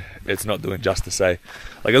and it's not doing justice, eh?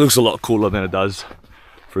 Like, it looks a lot cooler than it does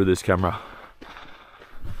through this camera.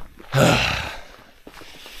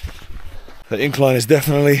 The incline has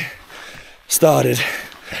definitely started.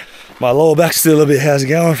 My lower back's still a bit how's it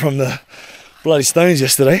going from the bloody stones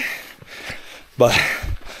yesterday, but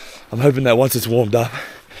I'm hoping that once it's warmed up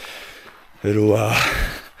it'll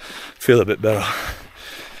feel a bit better.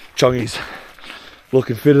 Chongy's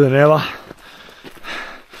looking fitter than ever.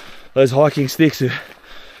 Those hiking sticks are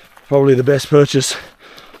probably the best purchase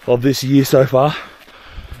of this year so far.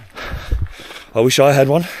 I wish I had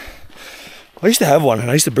one. I used to have one and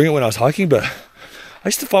I used to bring it when I was hiking, but I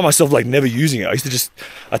used to find myself like never using it. I used to just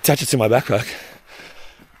attach it to my backpack,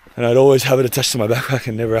 and I'd always have it attached to my backpack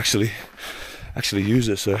and never actually use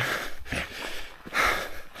it, so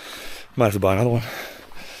might have to buy another one.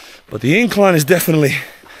 But the incline is definitely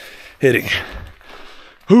hitting.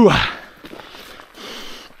 Hoo!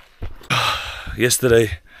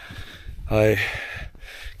 Yesterday I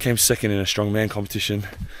came second in a strongman competition,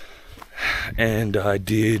 and I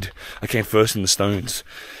came first in the stones.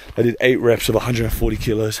 I did 8 reps of 140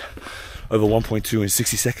 kilos over 1.2 in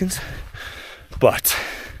 60 seconds, but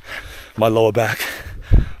my lower back,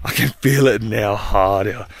 I can feel it now hard.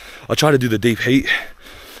 I tried to do the deep heat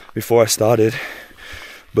before I started,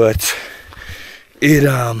 but it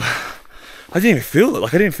I didn't even feel it.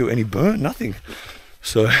 Like, I didn't feel any burn, nothing.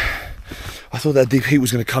 So I thought that deep heat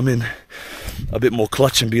was going to come in a bit more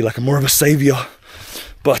clutch and be like more of a savior,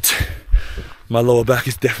 but my lower back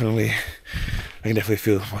is definitely, I can definitely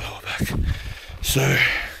feel my lower back. So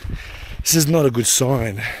this is not a good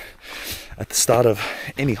sign at the start of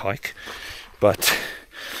any hike, but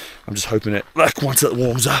I'm just hoping it, like, once it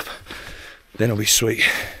warms up, then it'll be sweet.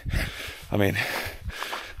 I mean,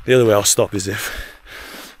 the other way I'll stop is if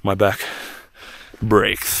my back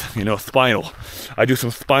breaks, you know, spinal. I do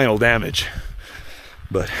some spinal damage,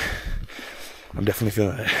 but I'm definitely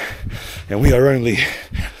feeling it. And we are only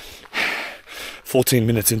 14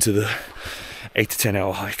 minutes into the 8 to 10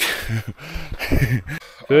 hour hike.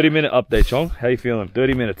 30-minute update, Chong. How you feeling?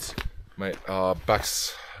 30 minutes. Mate,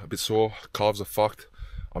 back's a bit sore, calves are fucked.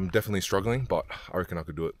 I'm definitely struggling, but I reckon I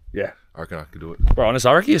could do it. Yeah. I reckon I could do it. Bro, honest,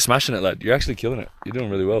 I reckon you're smashing it, lad. You're actually killing it. You're doing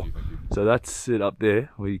really well. Thank you. So that's it up there.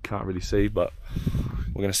 We can't really see, but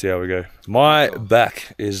we're going to see how we go. My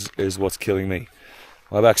back is what's killing me.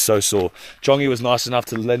 My back's so sore. Chongy was nice enough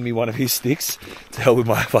to lend me one of his sticks to help with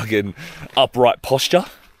my fucking upright posture.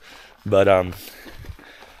 But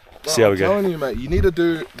see how we go. I'm telling you, mate, you need to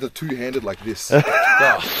do the two-handed like this.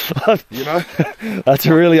 You know? That's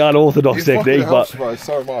a really unorthodox technique, helps, but bro,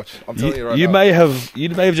 so much. I'm telling you right you now. may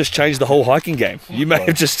have just changed the whole hiking game. You may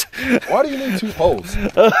have just. Why do you need 2 poles?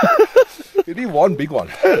 You need one big one.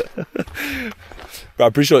 Bro,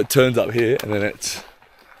 I'm pretty sure it turns up here and then it's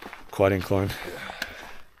quite inclined.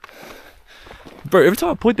 Bro, every time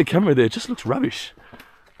I point the camera there, it just looks rubbish.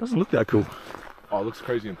 It doesn't look that cool. Oh, it looks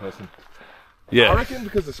crazy in person. Yeah. I reckon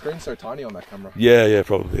because the screen's so tiny on that camera. Yeah,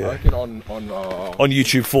 probably. Yeah. I reckon on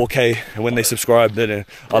YouTube 4K, and when they subscribe, then it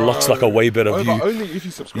unlocks like a way better view. Only if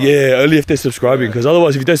you subscribe. Yeah, only if they're subscribing, because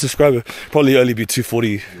otherwise, if you don't subscribe, it'll probably only be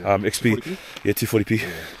 240 XP. 240p? Yeah, 240p.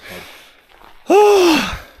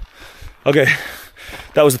 Okay,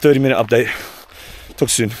 that was a 30-minute update. Talk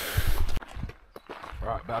soon.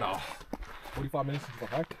 Alright, about 45 minutes into the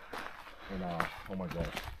hike, and oh my god,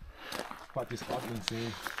 quite disheartening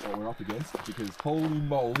seeing what we're up against, because holy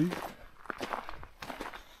moly,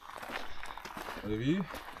 the view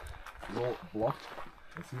is all blocked.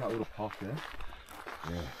 You see that little path there?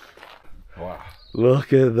 Yeah. Wow.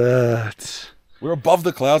 Look at that. We're above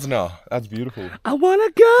the clouds now. That's beautiful. I wanna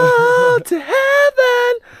go to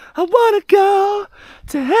heaven. I wanna go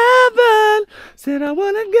to heaven. Said I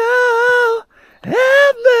wanna go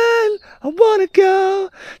heaven. I wanna go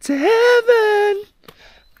to heaven.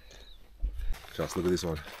 Just look at this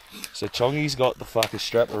one. So Chongy's got the fucking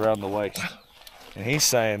strap around the waist, and he's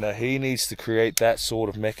saying that he needs to create that sort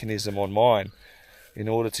of mechanism on mine in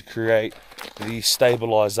order to create the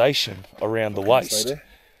stabilization around the waist.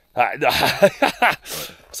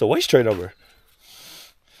 It's a waist trainer, bro.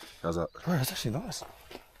 How's that? Bro, that's actually nice.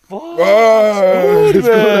 Fuck, Oh, that's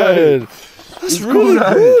good, man. That's really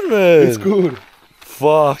good, man. It's good.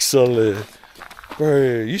 Fuck, solid.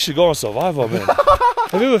 Bro, you should go on Survivor, man.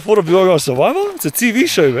 Have you ever thought of going on Survivor? It's a TV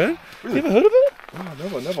show, man. Really? You ever heard of it?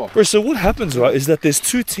 Oh, never. Bro, so what happens, right, is that there's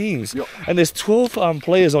 2 teams, Yep. and there's 12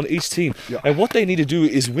 players on each team, Yep. and what they need to do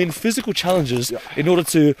is win physical challenges in order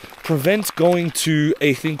to prevent going to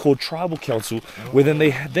a thing called tribal council, where then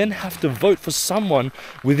they then have to vote for someone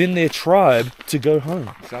within their tribe to go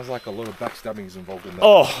home. Sounds like a lot of backstabbing is involved in that.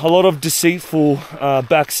 Oh, a lot of deceitful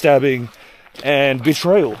backstabbing and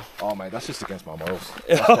betrayal. Oh mate, that's just against my morals.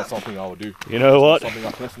 That's not something I would do. You know what? Something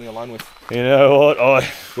I personally align with. You know what?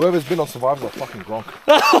 Whoever's been on Survivor's a fucking Gronk.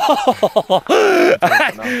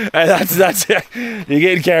 That's it. You're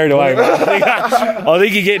getting carried away, mate. I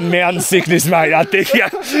think you're getting mountain sickness, mate. I think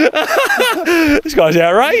this guy's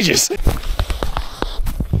outrageous.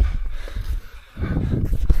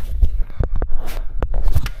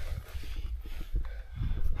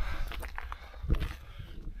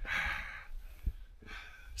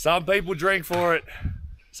 Some people drink for it,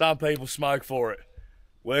 some people smoke for it.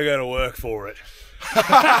 We're gonna work for it.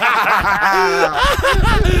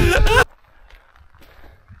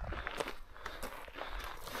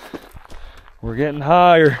 We're getting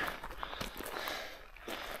higher.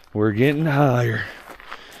 We're getting higher.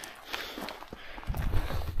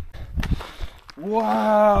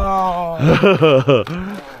 Wow.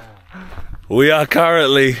 We are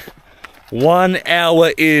currently 1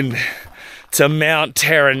 hour in to Mount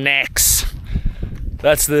Taranaki.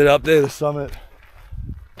 That's it up there, the summit.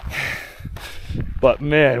 But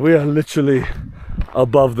man, we are literally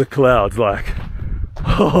above the clouds. Like,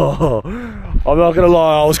 oh, I'm not gonna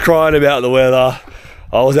lie, I was crying about the weather.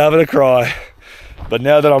 I was having a cry. But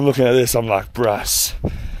now that I'm looking at this, I'm like, bruh,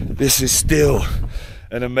 this is still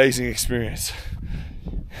an amazing experience.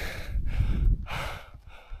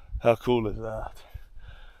 How cool is that?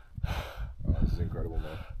 Oh, this is incredible,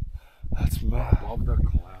 man. That's mad. Above the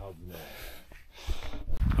clouds, man.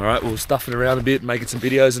 Alright, we're stuffing around a bit, making some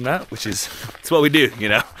videos and that, which is, it's what we do, you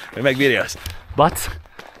know, we make videos. But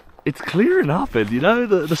it's clearing up, and you know,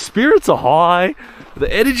 the spirits are high,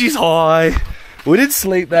 the energy's high, we didn't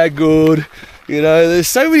sleep that good, you know, there's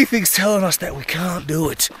so many things telling us that we can't do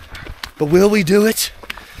it. But will we do it?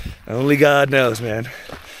 Only God knows, man.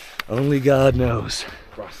 Only God knows.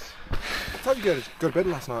 Russ, what time did you go to bed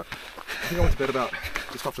last night? I think I went to bed about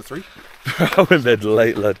just after 3. I went to bed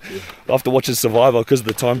late, lad. After watching Survivor because of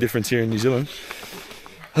the time difference here in New Zealand.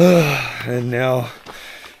 And now,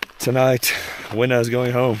 tonight, Winner's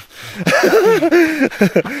going home.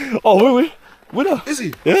 Oh, Winner! Is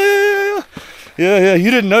he? Yeah,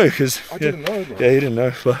 you didn't know, because... I didn't know, bro. Yeah, you didn't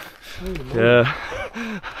know, but... Yeah.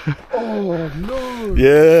 Oh, no!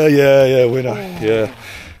 Yeah, Winner. Oh. Yeah.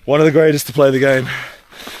 One of the greatest to play the game.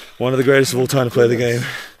 One of the greatest of all time to play the game.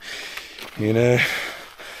 You know,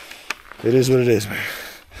 it is what it is, man.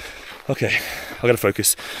 Okay, I gotta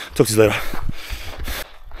focus. Talk to you later.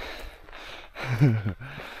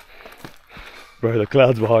 Bro, the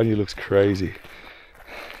clouds behind you looks crazy.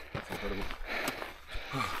 That's incredible.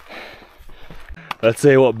 Let's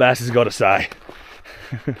see what Bassie's got to say.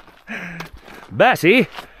 Bassie,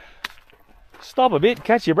 stop a bit,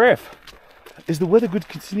 catch your breath. Is the weather good to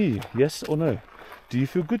continue? Yes or no? Do you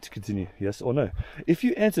feel good to continue? Yes or no? If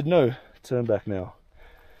you answered no, turn back now.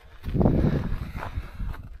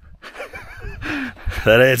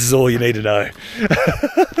 That answers all you need to know.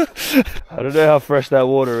 I don't know how fresh that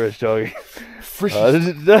water is, Chongy.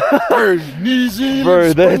 freaking knees in.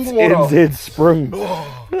 Bro, that's water. NZ Sprung. No.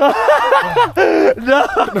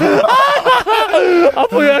 I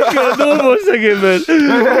thought you actually got a normal second,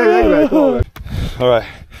 man. Alright,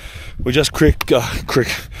 we just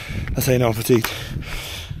that's how you know I'm fatigued.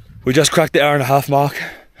 We just cracked the 1.5 hour mark.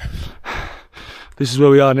 This is where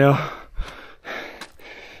we are now.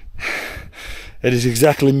 It is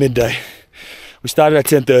exactly midday. We started at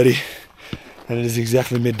 10:30 and it is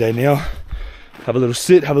exactly midday now. Have a little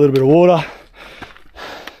sit, have a little bit of water.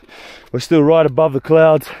 We're still right above the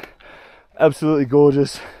clouds. Absolutely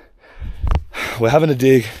gorgeous. We're having a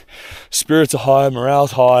dig. Spirits are high,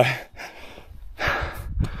 morale's high.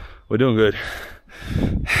 We're doing good.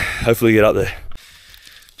 Hopefully get up there.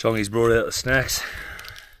 Chongy's brought out the snacks.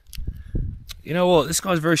 You know what? This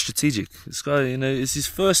guy's very strategic. This guy, you know, it's his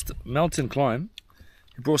first mountain climb.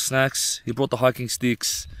 He brought snacks. He brought the hiking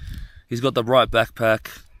sticks. He's got the right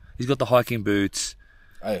backpack. He's got the hiking boots.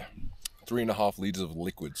 Hey, 3.5 liters of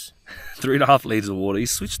liquids. 3.5 liters of water.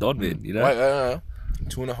 He's switched on, man. You know. Wait,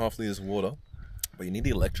 2.5 liters of water. But you need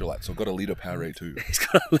the electrolytes, so I've got a liter Powerade too. He's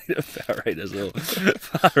got a liter Powerade as well.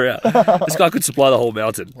 Far out. This guy could supply the whole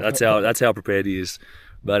mountain. That's how prepared he is.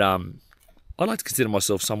 But I like to consider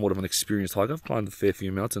myself somewhat of an experienced hiker. I've climbed a fair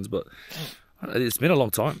few mountains, but it's been a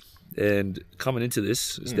long time. And coming into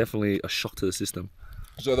this, it's definitely a shock to the system.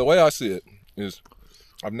 So the way I see it is,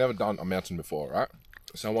 I've never done a mountain before, right?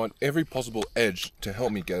 So I want every possible edge to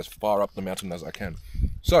help me get as far up the mountain as I can.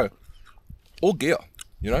 So, all gear,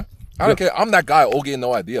 you know? I don't care. I'm that guy, all gear,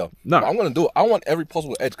 no idea. No. But I'm going to do it. I want every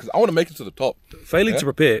possible edge because I want to make it to the top. Failing to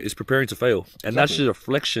prepare is preparing to fail. And that's the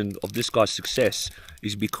reflection of this guy's success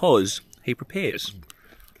is because he prepares.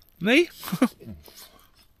 Me?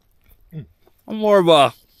 I'm more of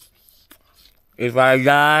a, if I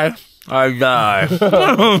die, I die.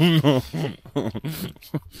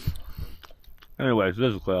 Anyways,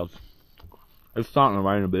 there's the clouds. It's starting to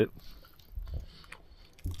rain a bit.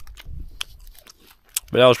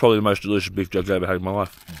 But that was probably the most delicious beef jerky I've ever had in my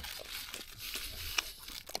life.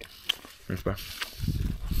 Thanks, bro.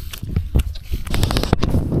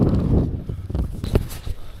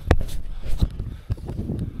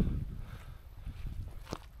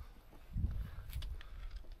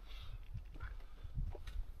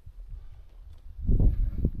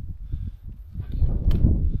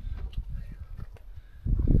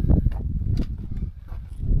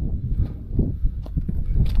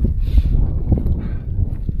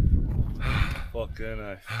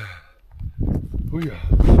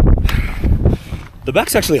 The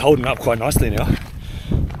back's actually holding up quite nicely now.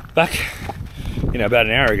 Back, you know, about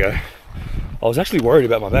an hour ago, I was actually worried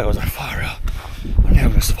about my back. I was like, far out. I don't know how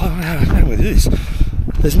I'm going to survive. I don't know how I'm going to do this.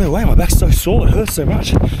 There's no way. My back's so sore. It hurts so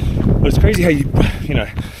much. But it's crazy how you know,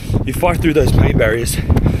 you fight through those pain barriers,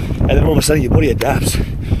 and then all of a sudden your body adapts.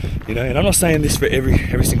 You know, and I'm not saying this for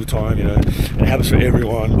every single time. You know, and it happens for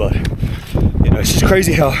everyone. But you know, it's just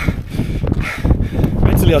crazy how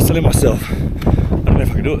mentally I was telling myself, I don't know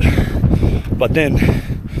if I can do it. But then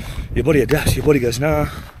your body adapts. Your body goes, nah,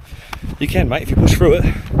 you can, mate. If you push through it,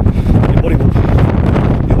 your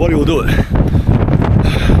body will do it.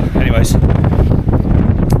 Anyways,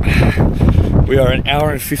 we are 1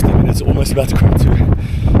 hour and 50 minutes, almost about to crack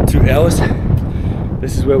 2 hours.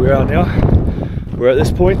 This is where we are now. We're at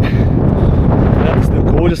this point. It's still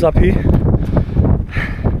gorgeous up here.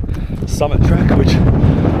 Summit track, which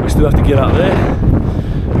we still have to get up there.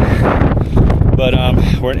 But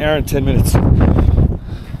we're 1 hour and 10 minutes.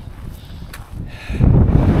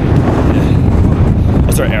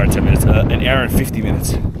 Oh, sorry, 1 hour and 10 minutes. 1 hour and 50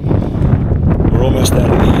 minutes. We're almost at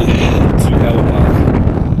the 2 hour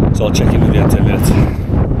mark. So I'll check in with you in 10 minutes.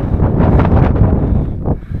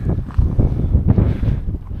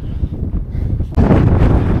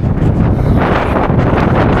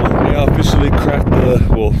 We've now officially cracked the,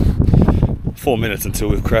 well, 4 minutes until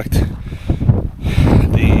we've cracked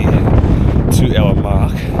the 2 hour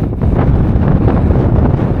mark.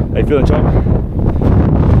 How you feeling, John?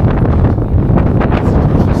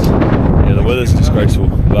 Yeah, the weather's disgraceful,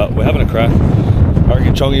 but we're having a crack. I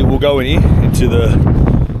reckon Chongy will go in here into the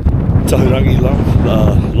Taranaki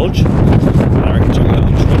lodge. And I reckon Chongy will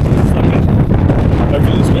lunch right there.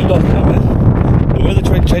 Hopefully this wind doesn't come, man. The weather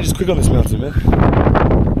changes quick on this mountain, man.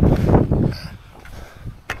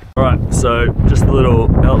 Alright, so just a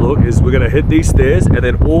little outlook is we're going to hit these stairs and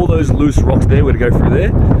then all those loose rocks there, we're going to go through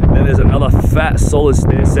there. Then there's another fat solid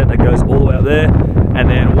stair set that goes all the way up there. And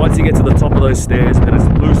then once you get to the top of those stairs, then it's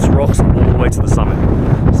loose rocks all the way to the summit.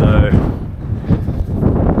 So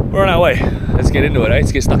we're on our way. Let's get into it, eh?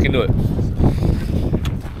 Let's get stuck into it.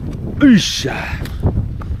 Oosh.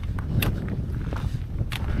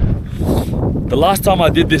 The last time I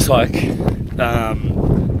did this hike, it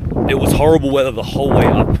was horrible weather the whole way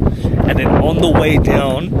up, and then on the way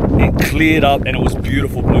down it cleared up and it was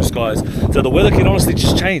beautiful blue skies. So the weather can honestly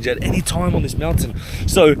just change at any time on this mountain.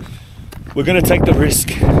 So we're going to take the risk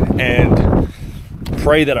and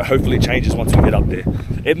pray that it hopefully changes once we get up there.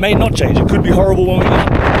 It may not change, it could be horrible when we get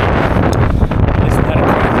up. At least we had a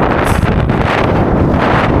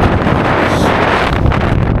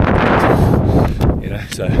crack, you know,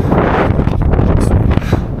 so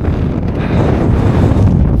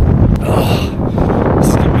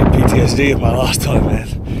PTSD of my last time, man.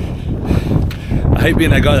 I hate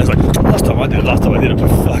being that guy that's like, last time I did it, but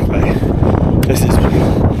fuck, mate. This is the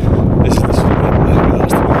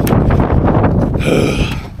last time.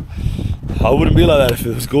 I wouldn't be like that if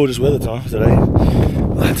it was gorgeous weather time today.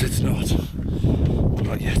 But it's not.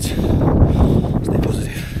 Not yet. Stay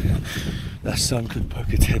positive. That sun could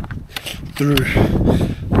poke its head through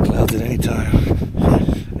the clouds at any time.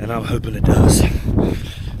 And I'm hoping it does.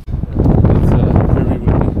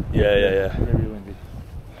 Yeah. Very windy.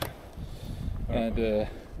 And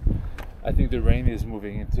I think the rain is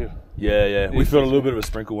moving in too. Yeah. We felt a little bit of a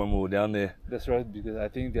sprinkle when we were down there. That's right, because I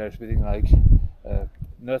think they're expecting like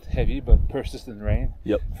not heavy but persistent rain.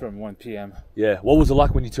 Yep. From 1 p.m. Yeah. What was it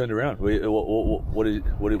like when you turned around?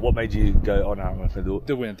 What made you go? Oh no, I'm not gonna do it.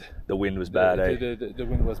 The wind. The wind was bad. The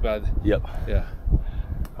wind was bad. Yep. Yeah.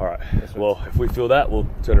 All right. Well, if we feel that, we'll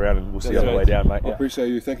turn around and we'll see you on the way down, mate. I appreciate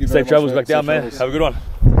you. Thank you very much. Safe travels back down, man. Have a good one.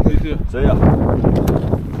 You too. See ya.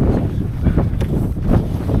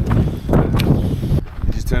 Did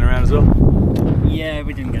you just turn around as well? Yeah,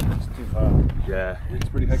 we didn't get too far. Yeah. It's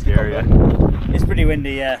pretty hectic. Scary, yeah? It's pretty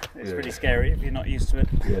windy, yeah. It's pretty scary if you're not used to it.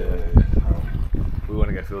 Yeah. We want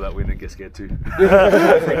to go feel that wind and get scared too.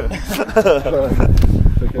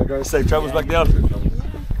 Okay, guys. Safe travels back down.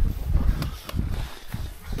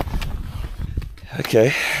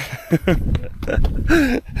 Okay.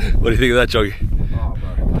 What do you think of that, Chongy? Oh,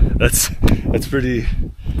 bro. That's pretty.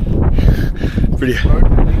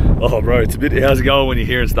 Oh, bro, it's a bit. How's it going when you're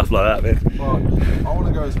hearing stuff like that, man? Well, I want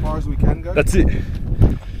to go as far as we can go. That's it.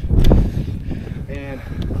 And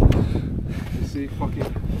see fucking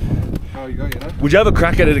how you go, you know? Would you have a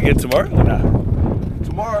crack at it again tomorrow or no?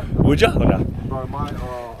 Tomorrow? Would you or no? Bro, I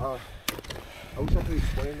wish I could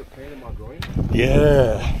explain the pain in my groin.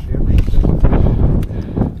 Yeah. Every single time.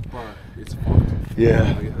 Bro, it's fucked.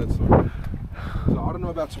 Yeah. It hurts so. So I don't know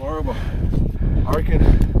about tomorrow, but I reckon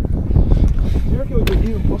we could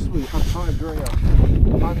even possibly have time during our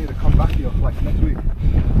time here to come back here like next week.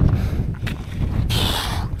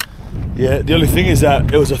 Yeah, the only thing is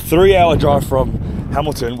that it was a 3-hour drive from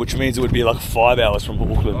Hamilton, which means it would be like 5 hours from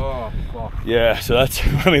Auckland. Oh, fuck. Yeah, so that's,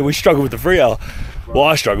 I mean, we struggled with the 3 hour. Well,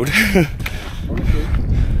 I struggled. Honestly,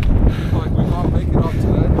 like we can't make it up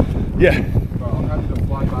today. Yeah. Bro, I'm happy to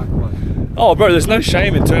fly back like. Oh, bro, there's no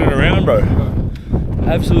shame in turning around, bro.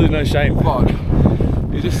 Absolutely no shame. But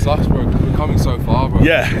it just sucks, bro, because we're coming so far, bro.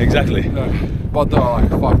 Yeah, exactly. But like,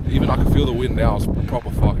 fuck, even I can feel the wind now, it's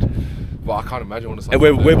proper fucked. But I can't imagine what it's like.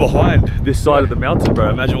 And we're behind this side of the mountain, bro.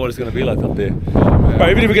 Imagine what it's going to be like up there. Oh, man. Bro,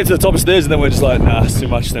 even if we get to the top of the stairs and then we're just like, nah, it's too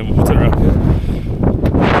much, then we'll turn around.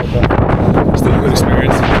 Still a good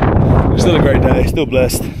experience. Still a great day, still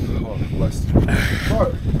blessed. Oh, blessed.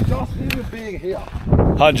 Bro, just even being here.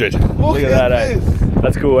 100. Look at that, this.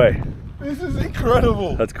 That's cool, eh? This is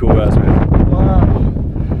incredible. That's cool, ass, man. Wow.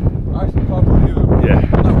 I actually can't believe it. Yeah.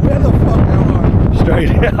 Like, where the fuck am I?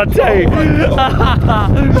 Straight out, I'll tell you.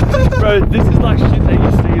 Bro, this is like shit that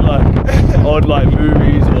you see like on like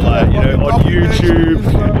movies or like, you know, on YouTube.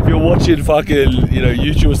 If you're watching fucking, you know,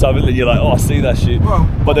 YouTube or something, then you're like, oh, I see that shit. Bro,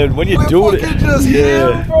 but then when you do it, just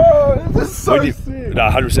here, bro. This is so sick. No,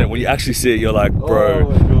 100%. When you actually see it, you're like, bro,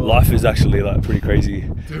 life is actually like pretty crazy.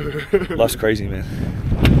 Life's crazy, man.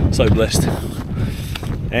 So blessed.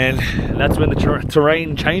 And that's when the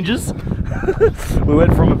terrain changes. We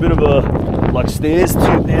went from a bit of a like stairs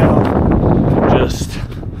to now just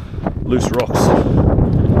loose rocks.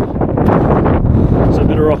 So a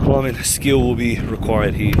bit of rock climbing skill will be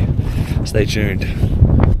required here. Stay tuned.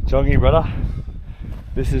 Chongy, brother,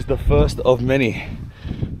 this is the first of many.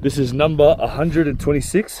 This is number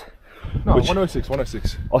 126. No, 106,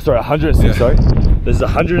 106. Oh, sorry, 106, yeah. Sorry. There's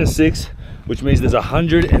 106, which means there's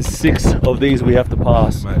 106 of these we have to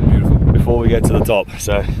pass. Mate, beautiful. Before we get to the top.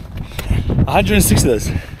 So, 106 of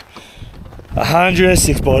those.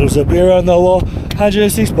 106 bottles of beer on the wall.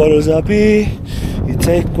 106 bottles of beer. You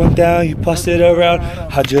take one down, you pass it around.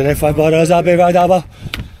 105 bottles of beer on the wall.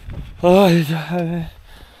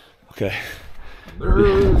 Okay.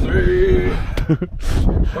 There's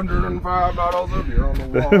 105 bottles of beer on the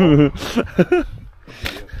wall.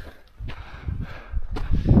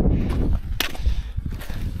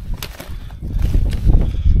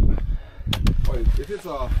 Wait, if it's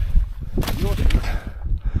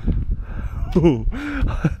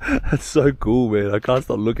That's so cool, man. I can't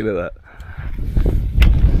stop looking at that.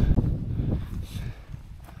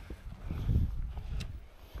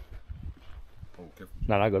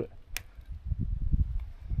 No, I got it.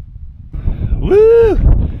 Woo!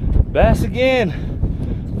 Bass again.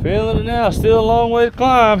 Feeling it now. Still a long way to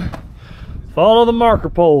climb. Follow the marker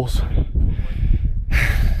poles.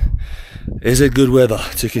 Is it good weather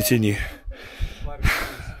to continue?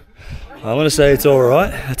 I want to say it's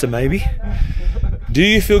alright. That's a maybe. Do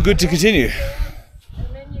you feel good to continue?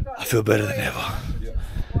 I feel better than ever.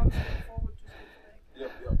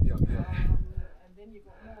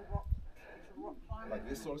 Like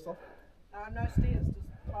this sort of stuff? No stairs,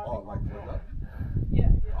 just oh, like that? Yeah.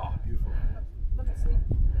 Oh, beautiful. Look at steep.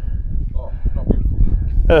 Oh, not beautiful.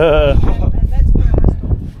 And that's where I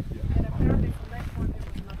stopped. And apparently from that point there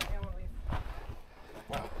was another hour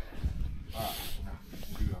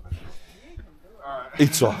left.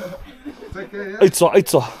 Itza. Take care, yeah?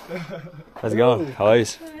 Itza. How's it going? How are you?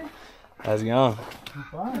 How's it going?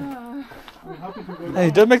 Hey,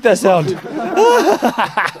 don't make that sound.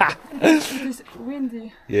 It's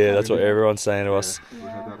windy. Yeah, that's what everyone's saying to us.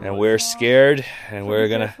 And we're scared and we're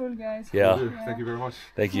gonna. Careful, guys. Yeah. Thank you very much.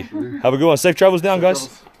 Thank you. Have a good one. Safe travels down, guys.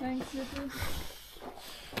 Thanks, you too.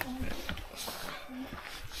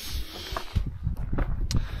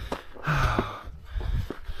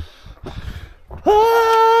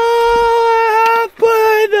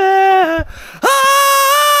 Halfway there.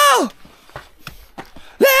 Oh!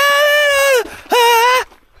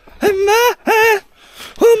 In my hand,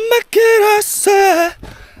 what make it I say?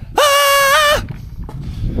 Ah!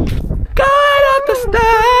 God up the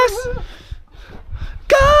stairs.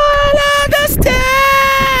 God up the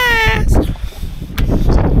stairs.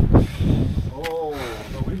 Oh,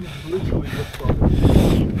 the wind literally just started.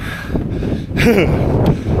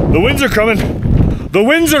 The winds are coming. The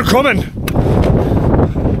winds are coming.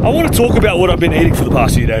 I want to talk about what I've been eating for the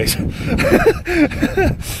past few days.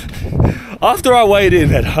 After I weighed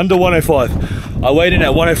in at under 105, I weighed in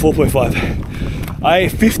at 104.5. I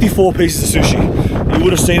ate 54 pieces of sushi. You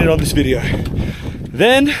would have seen it on this video.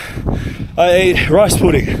 Then I ate rice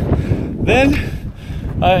pudding. Then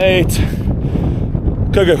I ate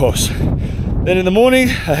Cocoa Pops. Then in the morning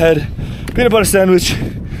I had peanut butter sandwich.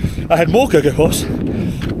 I had more Cocoa Pops.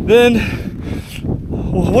 Then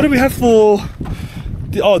what did we have for?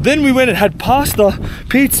 Oh, then we went and had pasta,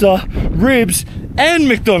 pizza, ribs, and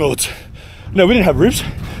McDonald's. No, we didn't have ribs.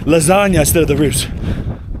 Lasagna instead of the ribs.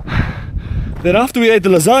 Then after we ate the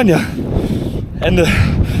lasagna and the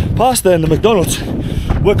pasta and the McDonald's,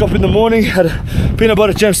 woke up in the morning, had a peanut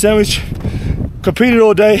butter jam sandwich, competed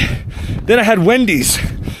all day. Then I had Wendy's.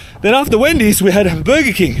 Then after Wendy's, we had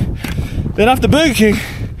Burger King. Then after Burger King,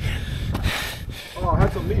 I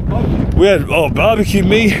had some meat barbecue. we had barbecue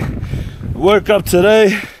meat. Woke up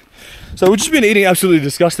today. So we've just been eating absolutely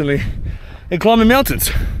disgustingly and climbing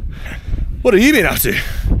mountains. What have you been up to?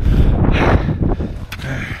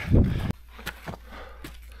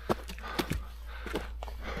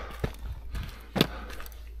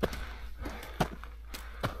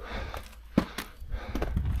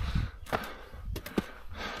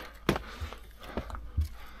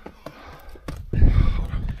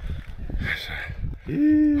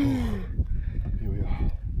 Here we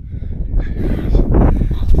are.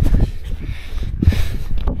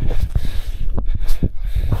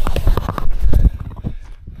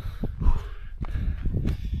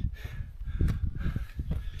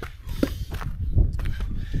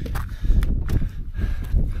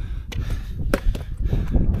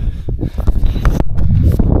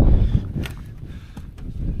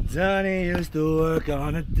 Johnny used to work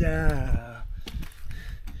on a dime.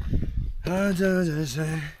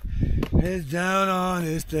 He's down on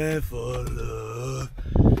his stand for love,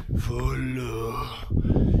 for love.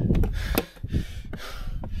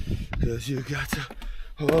 Cause you got to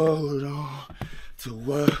hold on to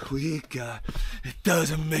what we got. It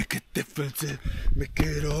doesn't make a difference if make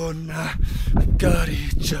it or not. We got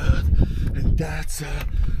each other, and that's a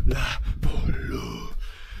lot for love.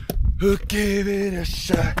 Who give it a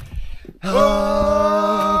shot?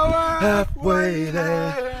 Oh, halfway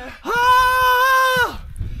there. Oh,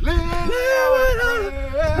 live it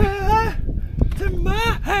to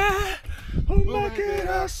my hand. Oh, make it,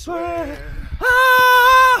 I swear.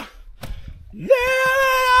 Oh, live it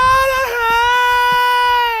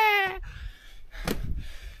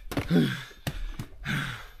on.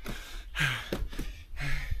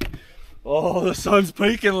 Oh, the sun's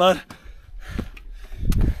peaking, lad.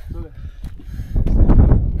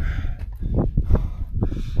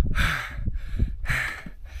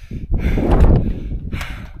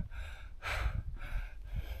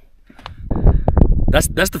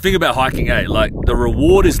 That's the thing about hiking, eh? Like, the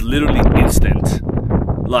reward is literally instant.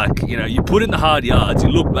 Like, you know, you put in the hard yards, you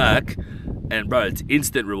look back, and bro, it's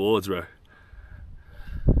instant rewards, bro.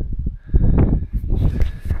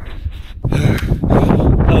 That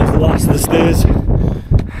was the last of the stairs.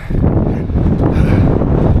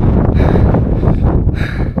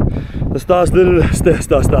 The stairs literally,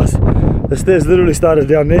 the stairs literally started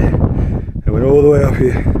down there and went all the way up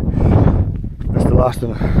here. That's the last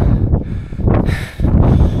of them.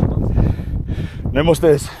 No more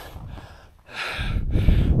stairs.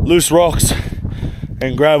 Loose rocks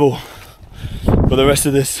and gravel for the rest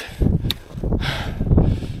of this.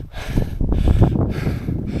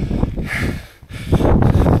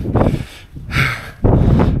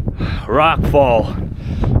 Rock fall.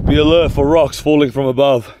 Be alert for rocks falling from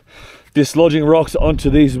above. Dislodging rocks onto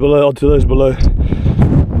these below, onto those below.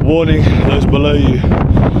 Warning those below you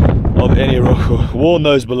of any rock. Warn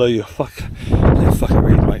those below you. Fuck. I can't fucking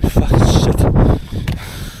read, mate. Fuck shit.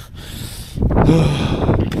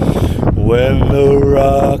 When the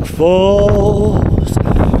rock falls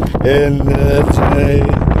in the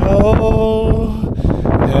tango,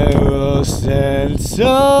 arrow stands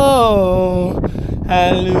so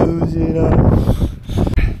I lose it all.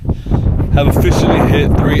 Have officially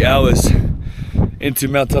hit 3 hours into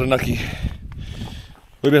Mount Taranaki.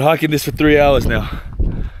 We've been hiking this for 3 hours now.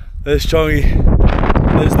 There's Chongy,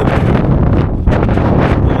 there's the...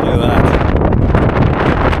 Look at that.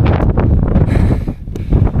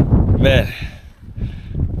 Man,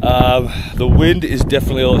 the wind is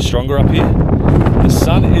definitely a lot stronger up here. The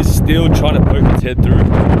sun is still trying to poke its head through.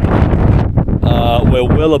 We're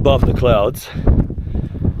well above the clouds,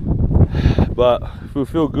 but we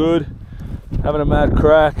feel good. Having a mad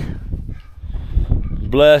crack,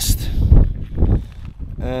 blessed,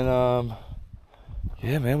 and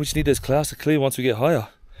yeah, man, we just need those clouds to clear once we get higher.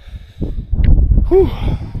 Whew.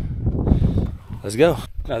 Let's go.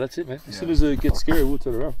 No, that's it, man. As soon as it gets scary, we'll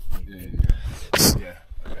turn around. Yeah. Okay.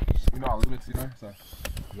 You know our limits, you know, so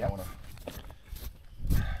yeah.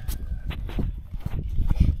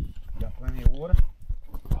 Got plenty of water?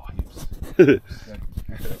 Oh, heaps.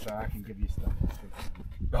 So I can give you stuff.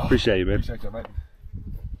 Appreciate you, man. Appreciate you, mate.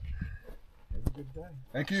 Have a good day.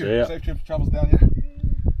 Thank you. Yeah. Safe trips, travels down, yeah?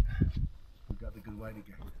 We've got the good way to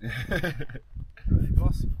go. Ready,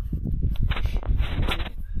 boss?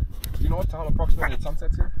 Do you know what time approximately it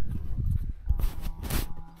sunsets here?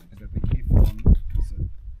 Is it be careful on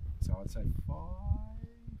so I'd say 5.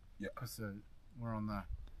 Yeah. Because we're on the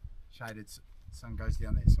shaded sun goes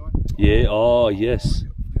down that side. Yeah, oh yes.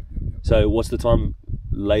 So what's the time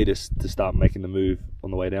latest to start making the move on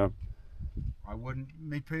the way down? I wouldn't,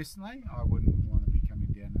 me personally, I wouldn't want to be coming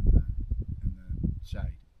down in the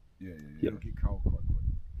shade. Yeah. It'll get cold quite quick.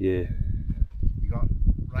 Yeah. You got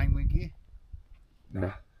rainwear gear?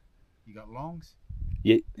 Nah. You got longs?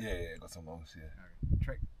 Yeah. Yeah, got some longs, yeah.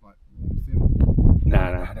 Track like warm thermal?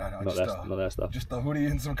 Nah, No, not that stuff. Just the hoodie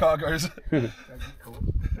and some cargos. Don't get caught.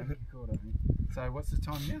 Don't get caught, I think. So what's the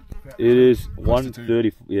time now? It is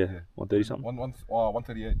 1:30. Yeah, 1:30 something.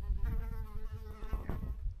 1:38.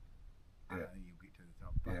 Yeah, you'll get to the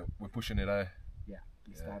top. Yeah, we're pushing it, eh? Yeah,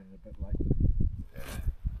 you started a bit late. Yeah.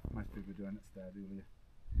 Most people doing it start earlier.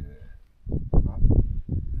 Yeah.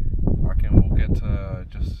 I reckon we'll get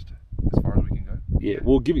just as far as we can go. Yeah,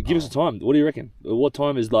 well, give us a time. What do you reckon? What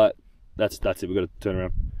time is like? That's it. We've got to turn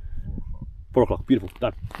around. 4 o'clock. Beautiful.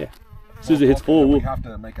 Done. Yeah. As soon as it hits 4, we we'll have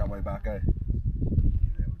to make our way back, eh? Yeah,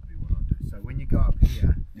 that would be what I'd do. So when you go up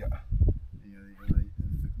here, Yeah. the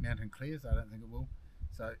mountain clears. I don't think it will.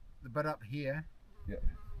 So the bit up here, Yeah.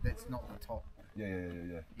 that's not the top. Yeah.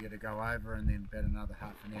 You got to go over and then about another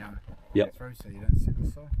half an hour Yep. through, so you don't sit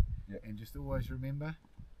the side. Yeah. And just always remember,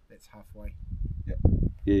 that's halfway. Yeah.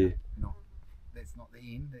 Yeah. That's not the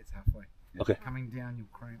end. That's halfway. Okay. Coming down, you'll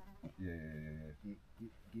cramp. Yeah. It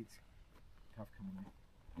gets tough coming down.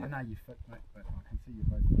 I know you're fit, mate, but I can see you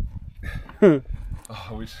both fit. Oh,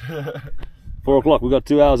 I wish. 4 o'clock. We've got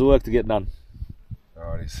 2 hours of work to get done.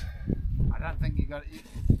 Alrighties. I don't think you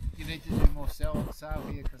need to do more sale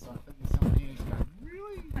here because I think there's someone here who's going,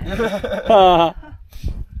 really?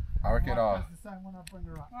 I reckon. That's the same one I bring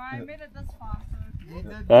her up. Well, I made it this far, so. You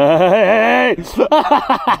did. Hey!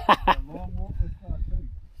 A long walk this far too.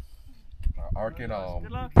 I reckon.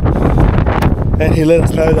 Good luck. And he let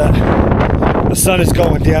us know that the sun is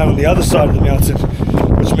going down on the other side of the mountain,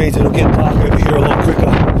 which means it'll get dark over here a lot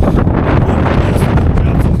quicker.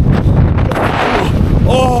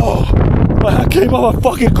 Oh! I came up a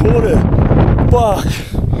fucking corner. Fuck.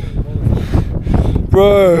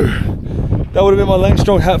 Bro. That would have been my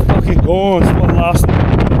Langstrong hat fucking gone. It's my last.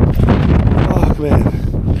 Fuck, man.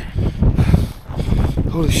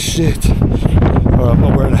 Holy shit. Alright, I'm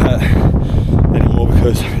not wearing a hat anymore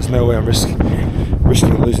because there's no way I'm risking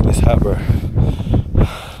losing this hat, bro.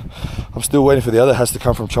 I'm still waiting for the other hats to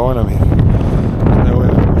come from China, man. There's no way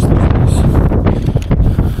I'm risking this.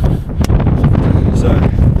 So,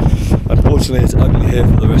 unfortunately, it's ugly here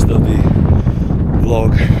for the rest of the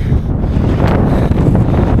vlog.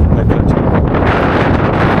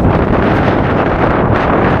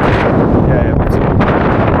 Yeah, me too.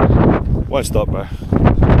 Won't stop, bro.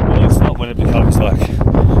 Well, it's not when it becomes like, you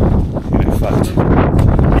know, fact.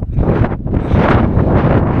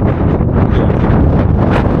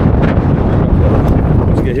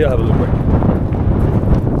 Once you get here, have a look, bro.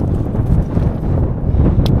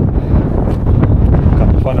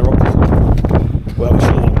 Can't find a rock this one. Well, I'm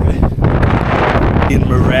sure, okay. In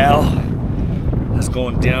morale has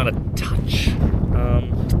gone down a touch.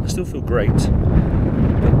 I still feel great,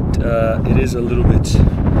 but it is a little bit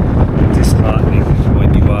disheartening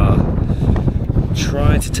when you are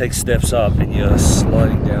trying to take steps up and you're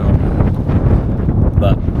sliding down.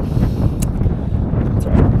 But it's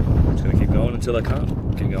alright. I'm just gonna keep going until I can't.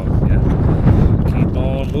 Keep going, yeah. Keep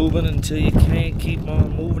on moving until you can't keep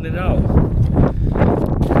on moving it out.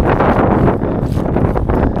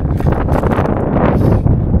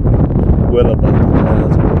 Well above the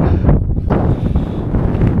clouds.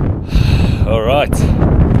 Alright. I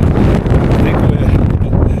think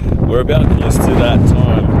we're about close to that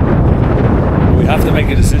time. We have to make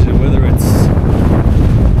a decision whether it's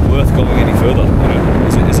worth going any further. You know,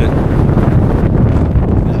 is it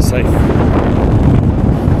safe?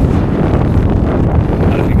 I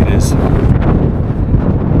don't think it is.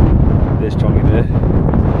 There's Chongy there.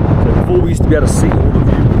 So before we used to be able to see all the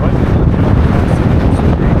view, right?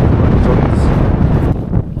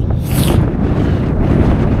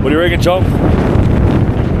 What do you reckon, Chong?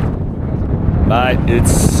 Mate,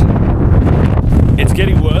 it's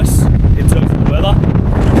getting worse in terms of the weather.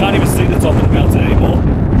 You can't even see the top of the mountain anymore.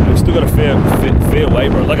 We've still got a fair way,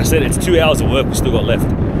 bro. Like I said, it's 2 hours of work we've still got left.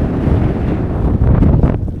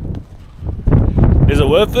 Is it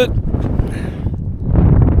worth it?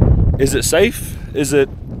 Is it safe? Is it...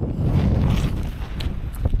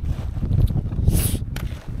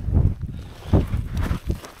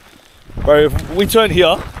 Bro, if we turn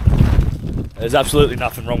here, there's absolutely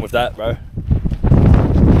nothing wrong with that, bro.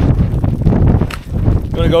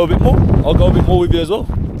 You wanna go a bit more? I'll go a bit more with you as well.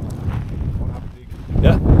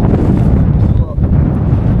 Yeah?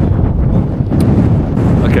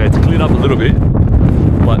 Okay, it's cleared up a little bit,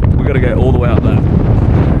 but we gotta go all the way up that.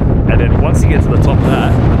 And then once you get to the top of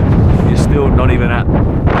that, you're still not even at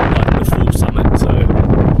like the full summit, so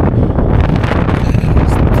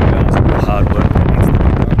it's not 2 hours of hard work.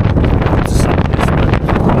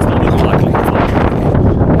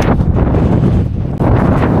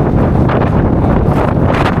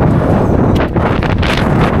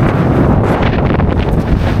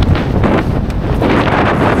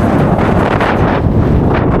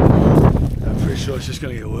 It's just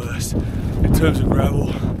going to get worse. In terms of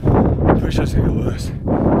gravel, I'm pretty sure it's going to get worse.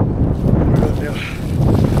 We're at now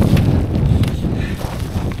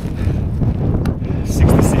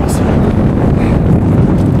 66.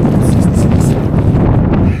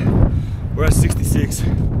 We're at 66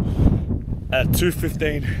 at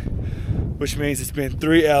 2:15, which means it's been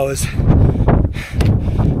 3 hours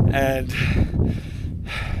and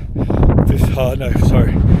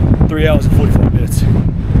 3 hours and 45 minutes.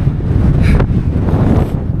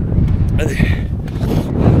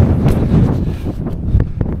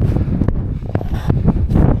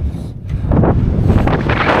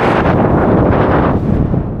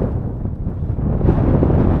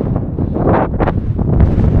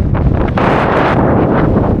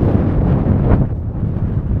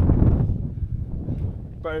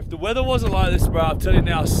 Bro, if the weather wasn't like this, bro, I'll tell you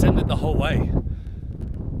now, I'll send it the whole way.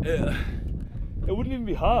 It wouldn't even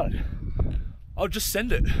be hard. I'll just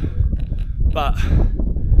send it. But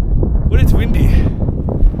when it's windy,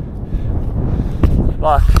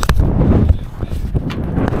 like,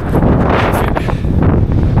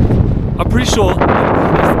 I'm pretty sure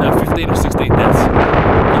there's 15 or 16 deaths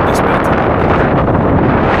on this mountain.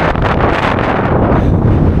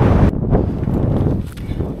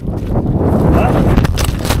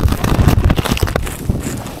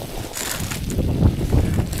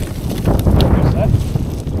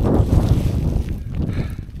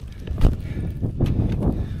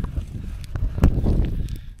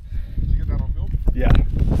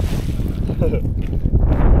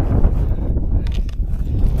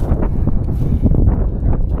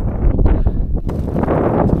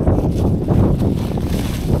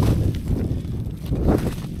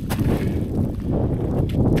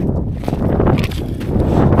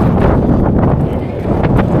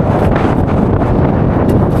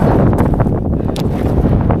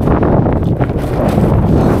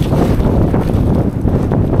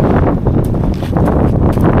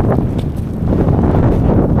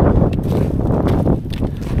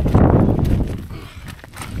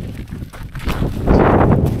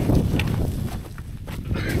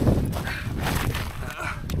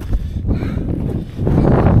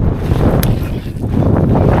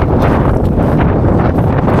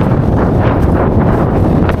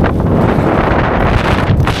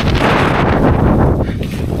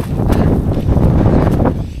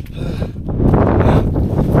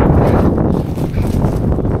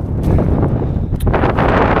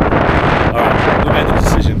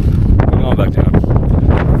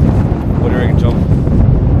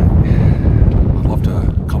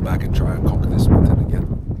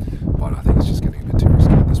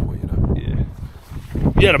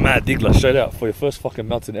 had a mad dig, like, straight out for your first fucking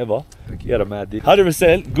mountain ever. You had a mad dig.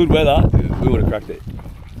 100%, good weather, we would have cracked it.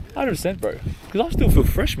 100%, bro. Because I still feel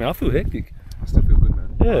fresh, man. I feel hectic. I still feel good,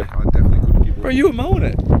 man. Yeah. I definitely couldn't keep walking. Bro, you were mowing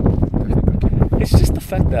it. It's just the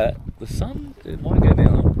fact that the sun, it might go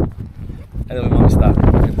down, and then we might be stuck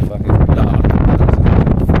in the fucking dark.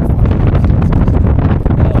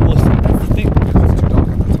 Well, that's the thing. It's too dark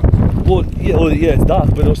at that time. Well, yeah, it's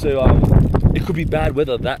dark, but also it could be bad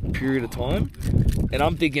weather that period of time. And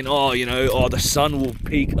I'm thinking, oh, you know, the sun will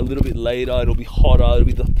peak a little bit later. It'll be hotter. It'll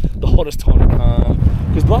be the hottest time to come.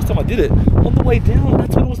 Because last time I did it, on the way down,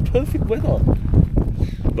 that's when it was perfect weather.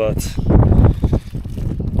 But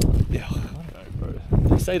yeah, I don't know, bro.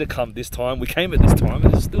 They say to come this time. We came at this time,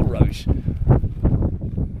 and it's still rubbish.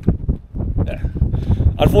 Yeah.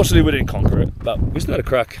 Unfortunately, we didn't conquer it, but we still had a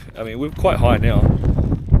crack. I mean, we're quite high now,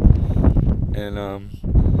 and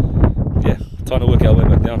yeah, time to work our way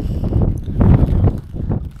back down.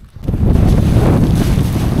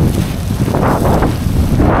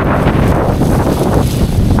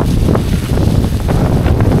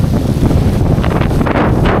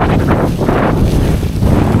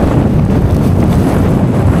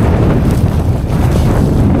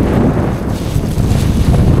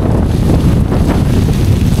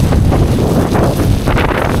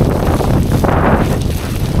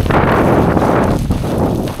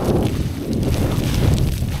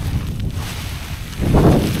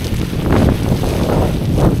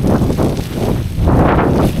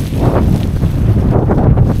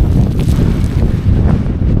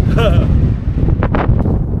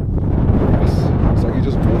 It's like you're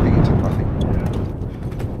just walking into nothing.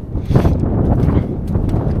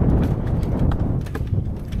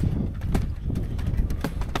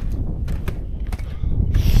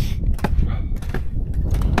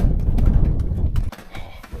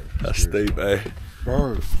 That's steep, eh?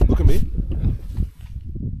 Bro, look at me.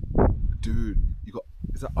 Dude, you got,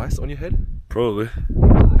 is that ice on your head? Probably.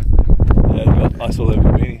 Yeah, you got ice all over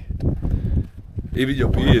your beanie. Even your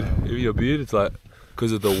beard. Even your beard, it's like,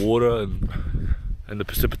 because of the water and the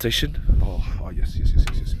precipitation. Oh, yes.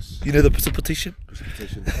 You know the precipitation?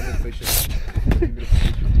 Precipitation, condensation.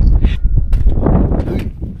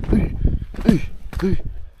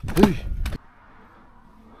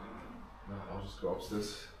 I'll just go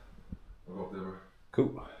upstairs. I'll go up there, bro.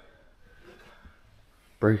 Cool.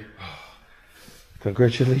 Bro.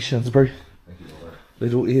 Congratulations, bro. Thank you, bro.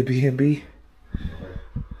 Little Airbnb.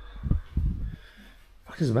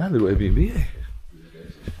 Fuck is mad little Airbnb, eh?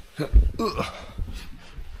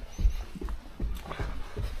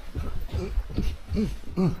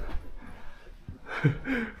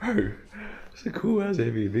 Bro, it's a cool ass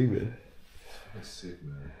Airbnb, man. That's sick,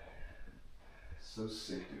 man. So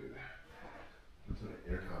sick, dude. Let's put an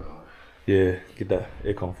aircon on. Yeah, get that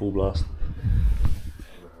aircon full blast.